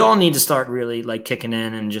 we all need to start really like kicking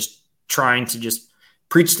in and just trying to just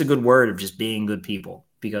preach the good word of just being good people,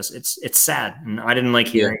 because it's sad. And I didn't like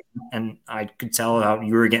hearing and I could tell how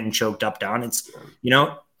you were getting choked up, Don. It's, you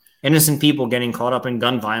know, innocent people getting caught up in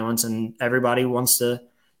gun violence and everybody wants to,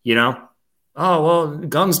 you know, oh, well,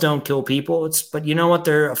 guns don't kill people. But you know what?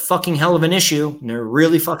 They're a fucking hell of an issue and they're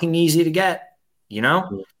really fucking easy to get, you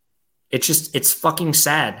know? It's fucking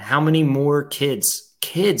sad. How many more kids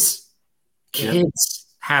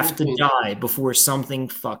have to die before something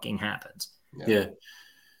fucking happens? Yeah.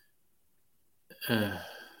 I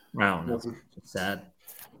don't know. It's sad.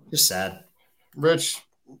 Just sad. Rich,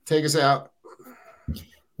 take us out.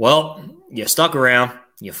 Well, you stuck around.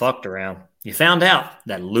 You fucked around. You found out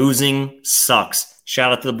that losing sucks.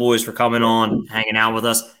 Shout out to the boys for coming on, hanging out with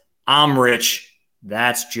us. I'm Rich.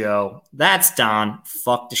 That's Joe. That's Don.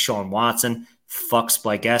 Fuck Deshaun Watson. Fuck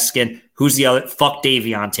Spike Eskin. Who's the other? Fuck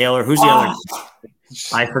Davion Taylor. Who's the other?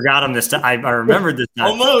 I forgot him this time. I remembered this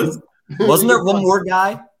time. Almost. Wasn't there one more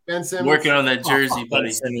guy? Ben Simmons. Working on that jersey, buddy.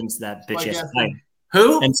 Ben Simmons, that bitch ass.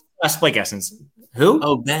 Who? And Spike Essence. Who?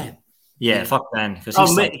 Oh, Ben. Yeah, fuck Ben.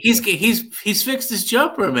 He's fixed his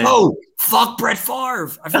jumper, man. Oh, fuck Brett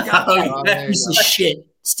Favre. I forgot that piece of shit.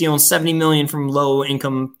 Stealing $70 million from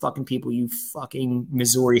low-income fucking people, you fucking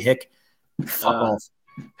Missouri hick. Fuck off.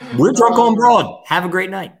 We're drunk on broad. Have a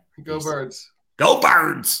great night. Go Birds. Go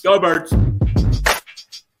Birds. Go Birds. The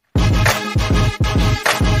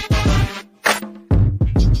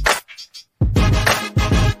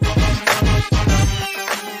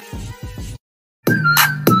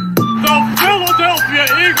Philadelphia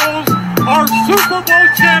Eagles are Super Bowl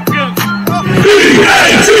champions.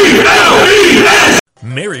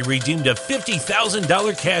 Mary redeemed a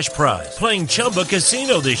 $50,000 cash prize playing Chumba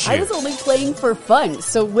Casino this year. I was only playing for fun,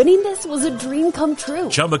 so winning this was a dream come true.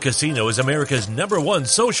 Chumba Casino is America's #1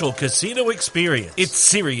 social casino experience. It's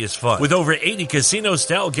serious fun. With over 80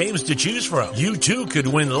 casino-style games to choose from, you too could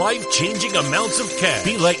win life-changing amounts of cash.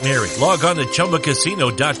 Be like Mary. Log on to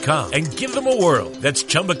ChumbaCasino.com and give them a whirl. That's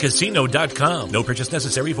ChumbaCasino.com. No purchase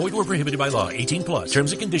necessary. Void where prohibited by law. 18+.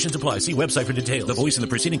 Terms and conditions apply. See website for details. The voice in the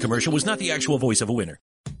preceding commercial was not the actual voice of a winner.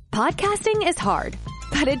 Podcasting is hard,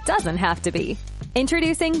 but it doesn't have to be.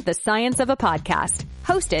 Introducing The Science of a Podcast,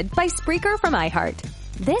 hosted by Spreaker from iHeart.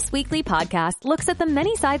 This weekly podcast looks at the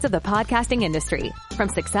many sides of the podcasting industry, from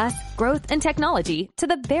success, growth, and technology to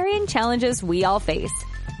the varying challenges we all face.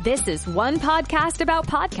 This is one podcast about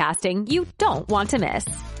podcasting you don't want to miss.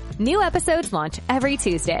 New episodes launch every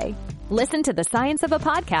Tuesday. Listen to The Science of a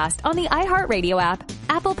Podcast on the iHeartRadio app,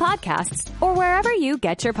 Apple Podcasts, or wherever you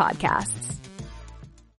get your podcasts.